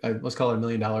 we're going to put, let's call it $1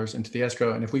 million into the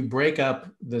escrow. And if we break up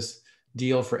this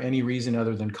deal for any reason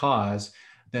other than cause,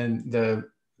 then the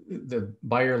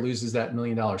buyer loses that $1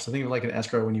 million. So think of like an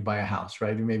escrow when you buy a house,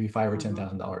 right? Maybe $5,000 or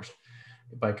 $10,000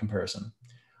 by comparison.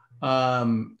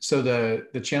 So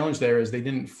the challenge there is they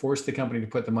didn't force the company to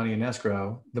put the money in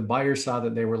escrow. The buyer saw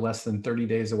that they were less than 30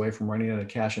 days away from running out of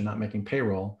cash and not making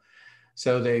payroll.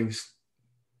 So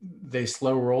they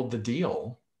slow rolled the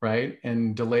deal, right?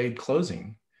 And delayed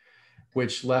closing,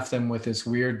 which left them with this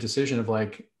weird decision of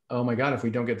like, oh my God, if we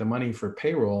don't get the money for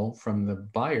payroll from the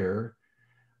buyer,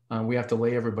 we have to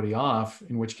lay everybody off,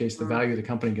 in which case the value of the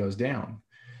company goes down.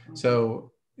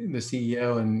 So the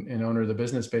CEO and owner of the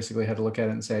business basically had to look at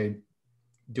it and say,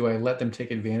 do I let them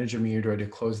take advantage of me, or do I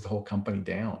close the whole company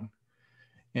down?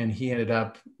 And he ended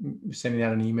up sending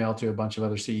out an email to a bunch of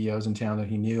other CEOs in town that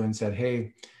he knew and said,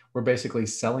 hey, we're basically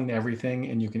selling everything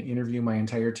and you can interview my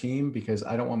entire team, because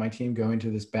I don't want my team going to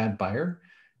this bad buyer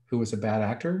who was a bad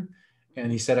actor.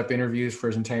 And he set up interviews for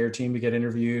his entire team to get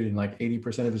interviewed, and like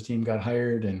 80% of his team got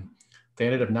hired, and they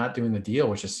ended up not doing the deal,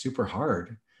 which is super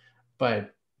hard.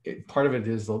 But part of it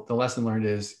is the lesson learned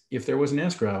is, if there was an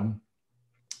escrow,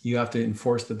 you have to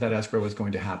enforce that escrow is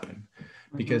going to happen,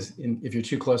 because if you're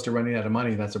too close to running out of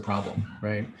money, that's a problem,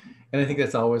 right? And I think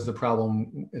that's always the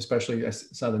problem, especially I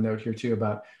saw the note here too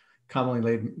about commonly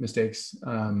made mistakes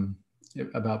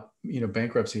about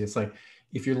bankruptcy. It's like,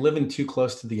 if you're living too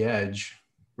close to the edge,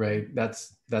 right,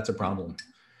 that's a problem,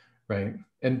 right?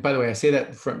 And by the way, I say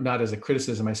that not as a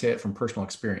criticism, I say it from personal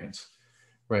experience,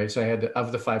 right? So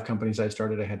of the 5 companies I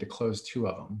started, I had to close 2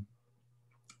 of them.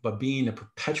 But being a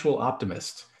perpetual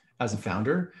optimist as a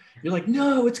founder, you're like,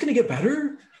 no, it's going to get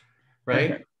better,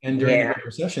 right? And during the Great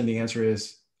Recession, the answer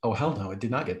is, oh, hell no, it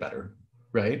did not get better,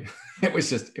 right? It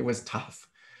was tough.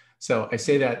 So I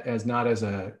say that as not as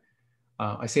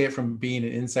I say it from being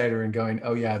an insider and going,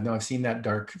 oh yeah, no, I've seen that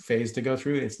dark phase to go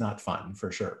through. It's not fun,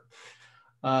 for sure.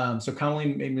 So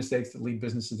commonly made mistakes that lead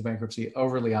businesses to bankruptcy.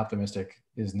 Overly optimistic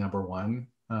is number one.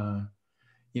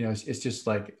 It's just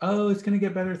like, oh, it's going to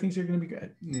get better. Things are going to be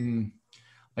good.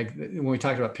 Like when we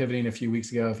talked about pivoting a few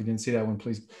weeks ago, if you didn't see that one,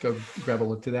 please go grab a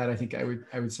look to that. I think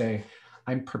I would say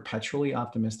I'm perpetually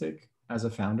optimistic as a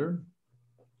founder.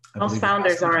 Most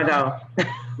founders are, though.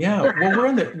 Yeah, well,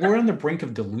 we're on the brink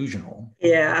of delusional.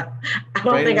 Yeah, I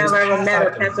don't think I've ever met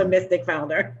a pessimistic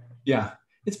founder. Yeah,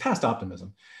 it's past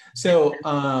optimism. So,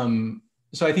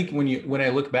 so I think when I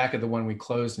look back at the one we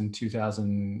closed in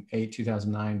 2008,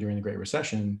 2009 during the Great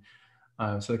Recession,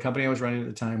 so the company I was running at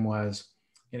the time was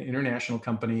an international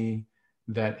company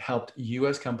that helped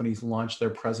US companies launch their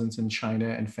presence in China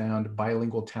and found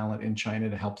bilingual talent in China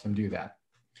to help them do that.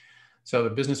 So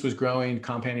the business was growing,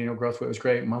 compound annual growth rate was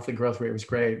great, monthly growth rate was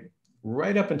great,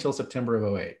 right up until September of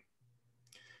 2008.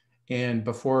 And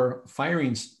before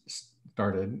firing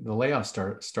started, the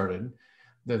layoffs started,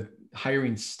 the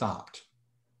hiring stopped.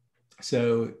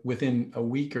 So within a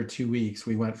week or 2 weeks,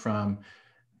 we went from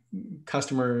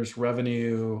customers,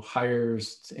 revenue,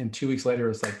 hires, and 2 weeks later,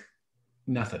 it's like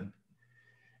nothing.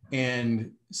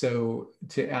 And so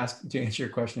to answer your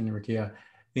question, Rakia,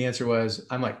 the answer was,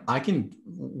 I'm like,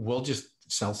 we'll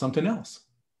just sell something else,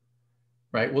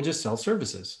 right? We'll just sell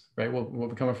services, right? We'll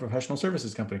become a professional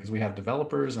services company because we have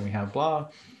developers and we have blah.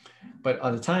 But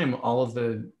at the time, all of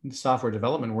the software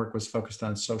development work was focused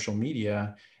on social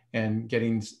media and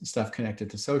getting stuff connected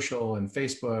to social and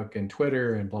Facebook and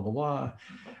Twitter and blah, blah, blah.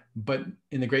 But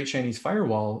in the Great Chinese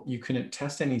Firewall, you couldn't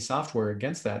test any software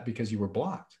against that because you were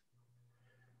blocked.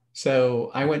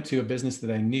 So I went to a business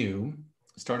that I knew,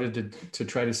 started to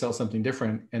try to sell something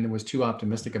different, and was too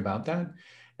optimistic about that.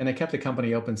 And I kept the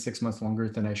company open 6 months longer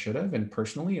than I should have. And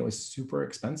personally, it was super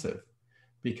expensive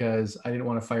because I didn't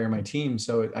want to fire my team.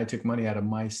 So I took money out of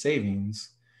my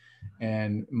savings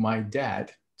and my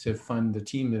debt to fund the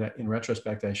team that in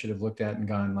retrospect, I should have looked at and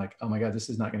gone like, oh my God, this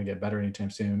is not going to get better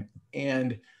anytime soon.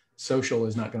 And social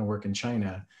is not going to work in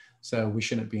China. So we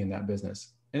shouldn't be in that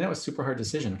business. And that was a super hard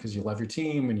decision because you love your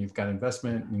team and you've got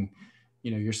investment, and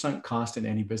your sunk cost in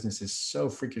any business is so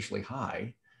freakishly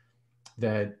high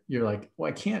that you're like,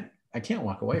 well, I can't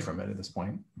walk away from it at this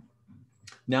point.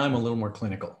 Now I'm a little more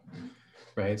clinical,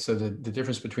 right? So the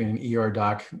difference between an ER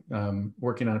doc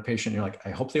working on a patient, you're like, I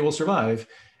hope they will survive,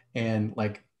 and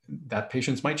like, that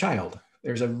patient's my child.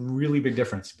 There's a really big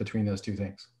difference between those two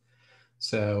things.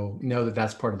 So know that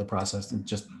that's part of the process, and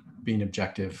just being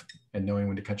objective and knowing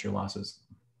when to cut your losses.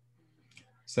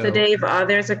 So Dave,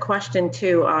 there's a question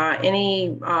too. Any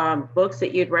books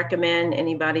that you'd recommend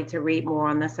anybody to read more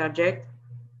on the subject?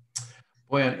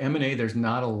 Boy, on M&A, there's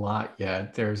not a lot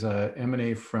yet. There's a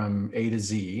M&A from A to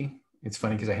Z. It's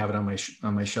funny because I have it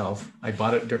on my shelf. I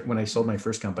bought it when I sold my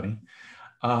first company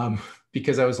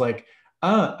because I was like,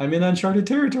 I'm in uncharted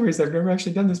territories. I've never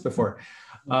actually done this before.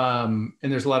 And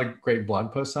there's a lot of great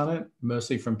blog posts on it,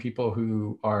 mostly from people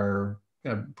who are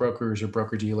brokers or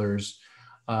broker dealers.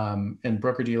 And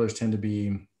broker dealers tend to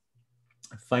be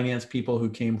finance people who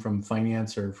came from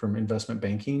finance or from investment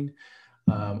banking.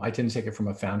 I tend to take it from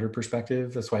a founder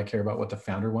perspective. That's why I care about what the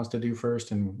founder wants to do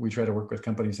first. And we try to work with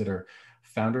companies that are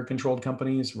founder controlled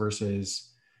companies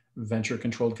versus venture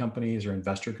controlled companies or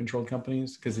investor controlled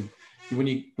companies. Because when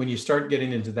you start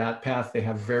getting into that path, they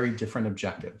have very different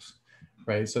objectives,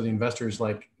 right? So the investor's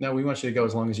like, no, we want you to go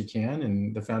as long as you can.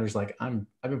 And the founder's like, I've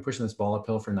been pushing this ball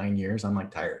uphill for 9 years. I'm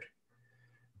like tired,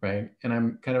 right? And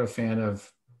I'm kind of a fan of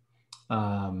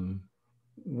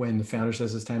when the founder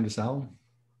says it's time to sell,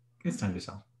 it's time to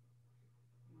sell.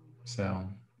 So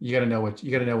you got to know what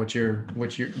you're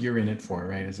in it for,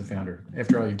 right? As a founder,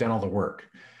 after all, you've done all the work.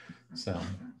 So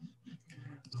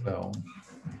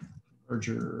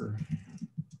merger.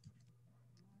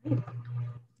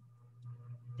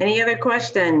 Any other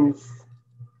questions?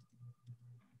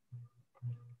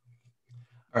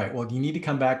 All right. Well, you need to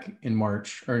come back in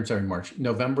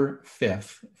November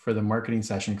 5th for the marketing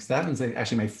session, because that one's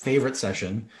actually my favorite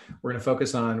session. We're going to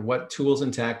focus on what tools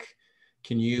and tech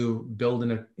can you build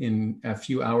in a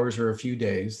few hours or a few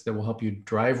days that will help you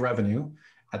drive revenue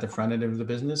at the front end of the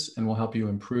business and will help you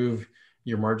improve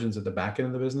your margins at the back end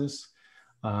of the business.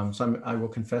 So I will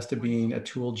confess to being a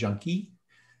tool junkie,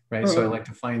 right? So I like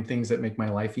to find things that make my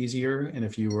life easier. And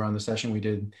if you were on the session we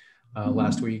did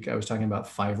last week, I was talking about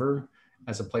Fiverr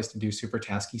as a place to do super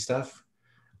tasky stuff.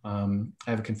 I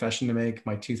have a confession to make.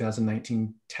 My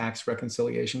 2019 tax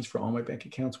reconciliations for all my bank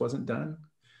accounts wasn't done.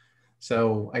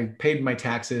 So I paid my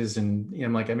taxes and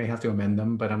I'm like, I may have to amend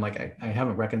them, but I'm like, I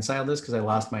haven't reconciled this because I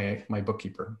lost my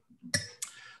bookkeeper.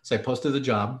 So I posted the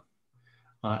job.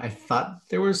 I thought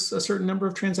there was a certain number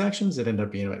of transactions. It ended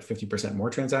up being about 50% more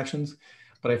transactions,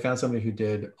 but I found somebody who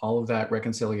did all of that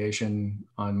reconciliation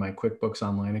on my QuickBooks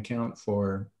Online account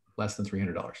for less than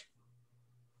 $300. Wow.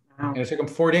 And it took them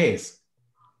 4 days.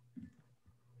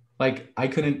 Like I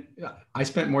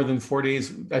spent more than 4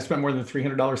 days. I spent more than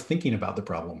 $300 thinking about the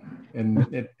problem,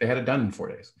 and they had it done in 4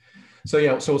 days. So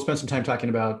yeah, so we'll spend some time talking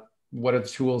about what are the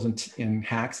tools and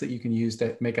hacks that you can use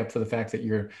to make up for the fact that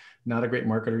you're not a great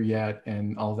marketer yet,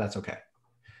 and all of that's okay.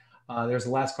 There's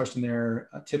the last question there,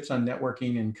 tips on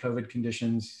networking in COVID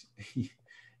conditions.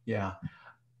 Yeah,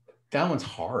 that one's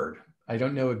hard. I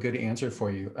don't know a good answer for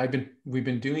you. We've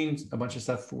been doing a bunch of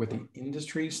stuff with the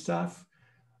industry stuff.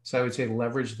 So I would say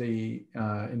leverage the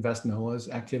InvestNOLA's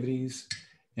activities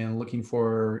and looking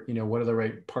for, what are the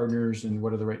right partners and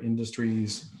what are the right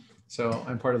industries. So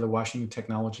I'm part of the Washington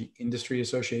Technology Industry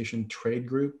Association trade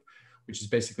group, which is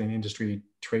basically an industry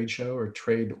trade show or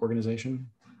trade organization.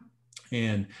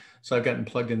 And so I've gotten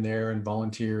plugged in there and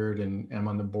volunteered and I'm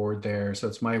on the board there. So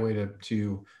it's my way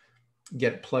to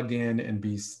get plugged in and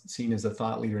be seen as a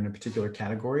thought leader in a particular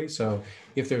category. So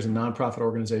if there's a nonprofit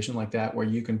organization like that where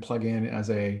you can plug in as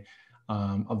a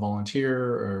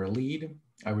volunteer or a lead,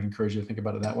 I would encourage you to think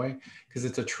about it that way, because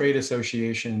it's a trade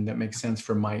association that makes sense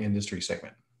for my industry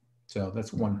segment. So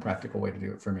that's one practical way to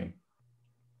do it for me.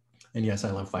 And yes,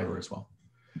 I love Fiverr as well.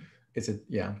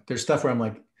 There's stuff where I'm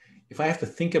like, if I have to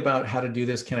think about how to do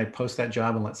this, can I post that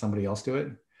job and let somebody else do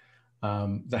it?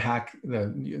 The hack,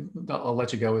 I'll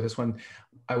let you go with this one.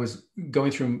 I was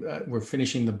going through, we're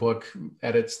finishing the book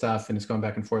edit stuff and it's going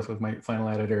back and forth with my final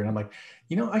editor. And I'm like,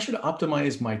 I should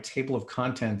optimize my table of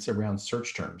contents around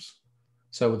search terms.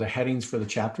 So the headings for the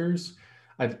chapters,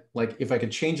 if I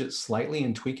could change it slightly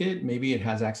and tweak it, maybe it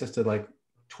has access to like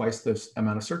twice the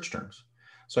amount of search terms.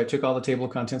 So I took all the table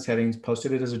of contents headings,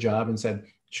 posted it as a job and said,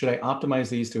 should I optimize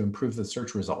these to improve the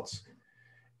search results?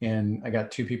 And I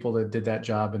got 2 people that did that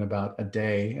job in about a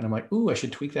day. And I'm like, ooh, I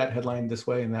should tweak that headline this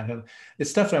way and that headline. It's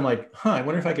stuff that I'm like, I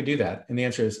wonder if I could do that. And the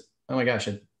answer is, oh my gosh,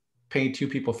 I'd pay 2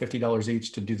 people $50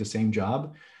 each to do the same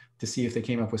job to see if they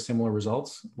came up with similar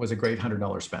results was a great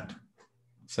 $100 spent.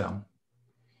 So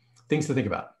things to think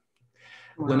about.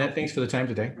 Wow. Lynette, thanks for the time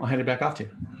today. I'll hand it back off to you.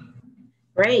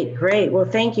 Great. Well,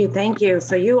 thank you.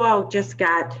 So you all just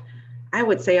got, I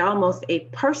would say, almost a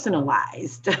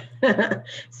personalized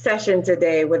session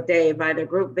today with Dave by the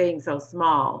group being so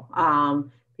small.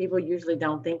 People usually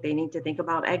don't think they need to think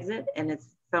about exit, and it's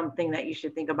something that you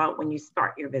should think about when you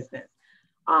start your business.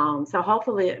 So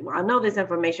hopefully, I know this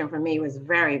information for me was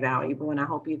very valuable, and I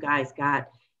hope you guys got,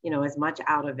 as much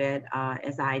out of it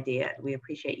as I did. We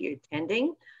appreciate you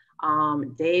attending.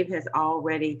 Dave has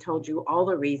already told you all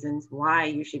the reasons why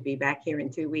you should be back here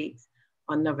in 2 weeks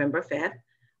on November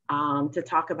 5th to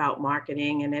talk about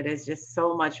marketing. And it is just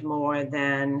so much more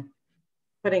than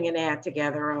putting an ad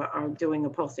together or doing a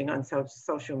posting on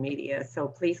social media. So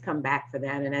please come back for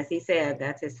that. And as he said,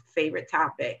 that's his favorite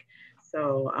topic.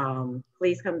 So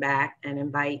please come back and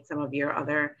invite some of your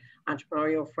other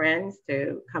entrepreneurial friends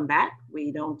to come back.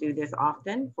 We don't do this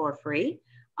often for free.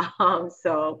 We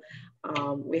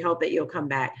hope that you'll come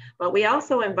back. But we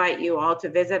also invite you all to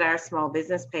visit our small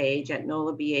business page at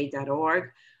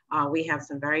nolaba.org. We have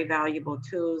some very valuable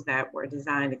tools that were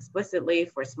designed explicitly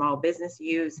for small business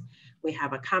use. We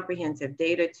have a comprehensive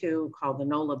data tool called the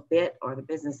NOLA Bit, or the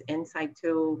Business Insight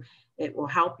tool. It will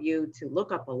help you to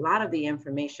look up a lot of the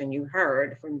information you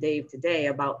heard from Dave today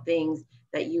about things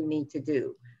that you need to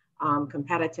do.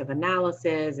 Competitive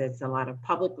analysis, it's a lot of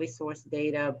publicly sourced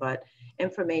data, but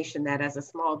information that as a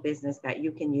small business that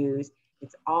you can use.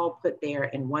 It's all put there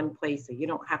in one place, so you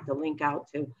don't have to link out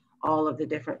to all of the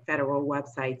different federal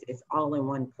websites. It's all in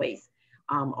one place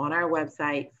on our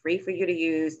website, free for you to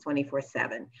use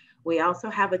 24/7. We also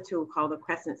have a tool called the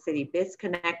Crescent City Biz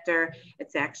Connector.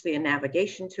 It's actually a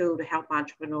navigation tool to help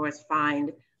entrepreneurs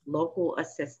find local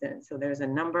assistance. So there's a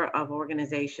number of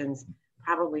organizations,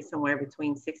 probably somewhere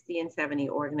between 60 and 70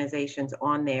 organizations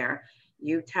on there.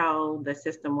 You tell the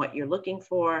system what you're looking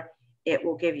for, it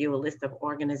will give you a list of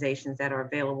organizations that are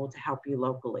available to help you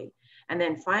locally. And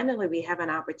then finally, we have an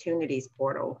opportunities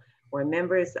portal where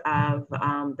members of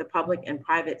the public and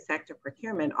private sector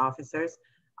procurement officers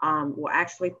will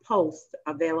actually post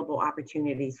available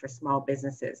opportunities for small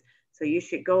businesses. So you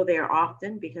should go there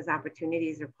often because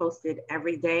opportunities are posted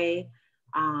every day.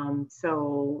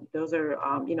 So those are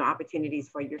opportunities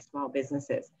for your small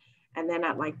businesses. And then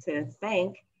I'd like to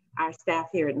thank our staff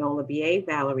here at NOLA BA,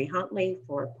 Valerie Huntley,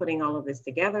 for putting all of this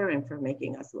together and for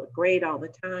making us look great all the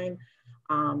time.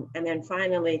 And then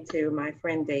finally to my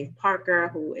friend Dave Parker,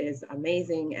 who is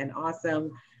amazing and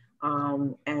awesome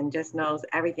and just knows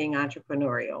everything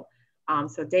entrepreneurial.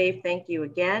 So Dave, thank you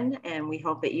again. And we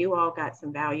hope that you all got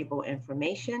some valuable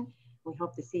information. We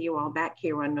hope to see you all back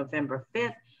here on November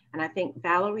 5th. And I think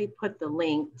Valerie put the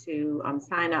link to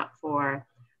sign up for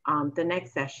the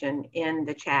next session in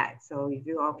the chat. So if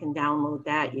you all can download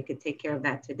that, you could take care of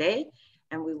that today.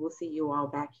 And we will see you all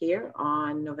back here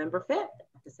on November 5th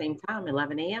at the same time,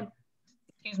 11 a.m.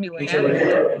 Excuse me,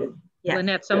 Lynette. Yes.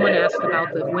 Lynette, someone asked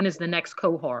about when is the next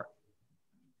cohort?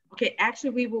 Okay,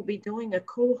 actually we will be doing a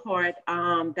cohort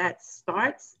that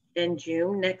starts in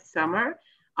June next summer.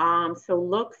 So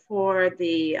look for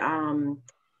the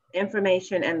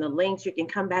information and the links. You can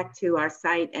come back to our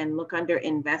site and look under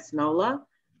InvestNOLA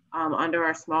under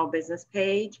our small business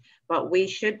page, but we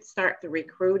should start the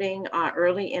recruiting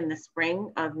early in the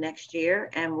spring of next year,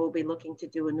 and we'll be looking to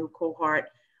do a new cohort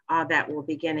that will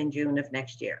begin in June of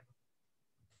next year.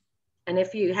 And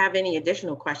if you have any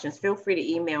additional questions, feel free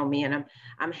to email me, and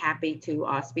I'm happy to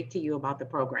speak to you about the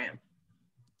program.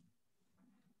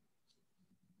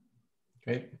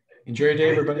 Great. Enjoy your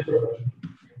day, everybody.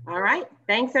 All right.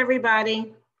 Thanks,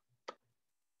 everybody.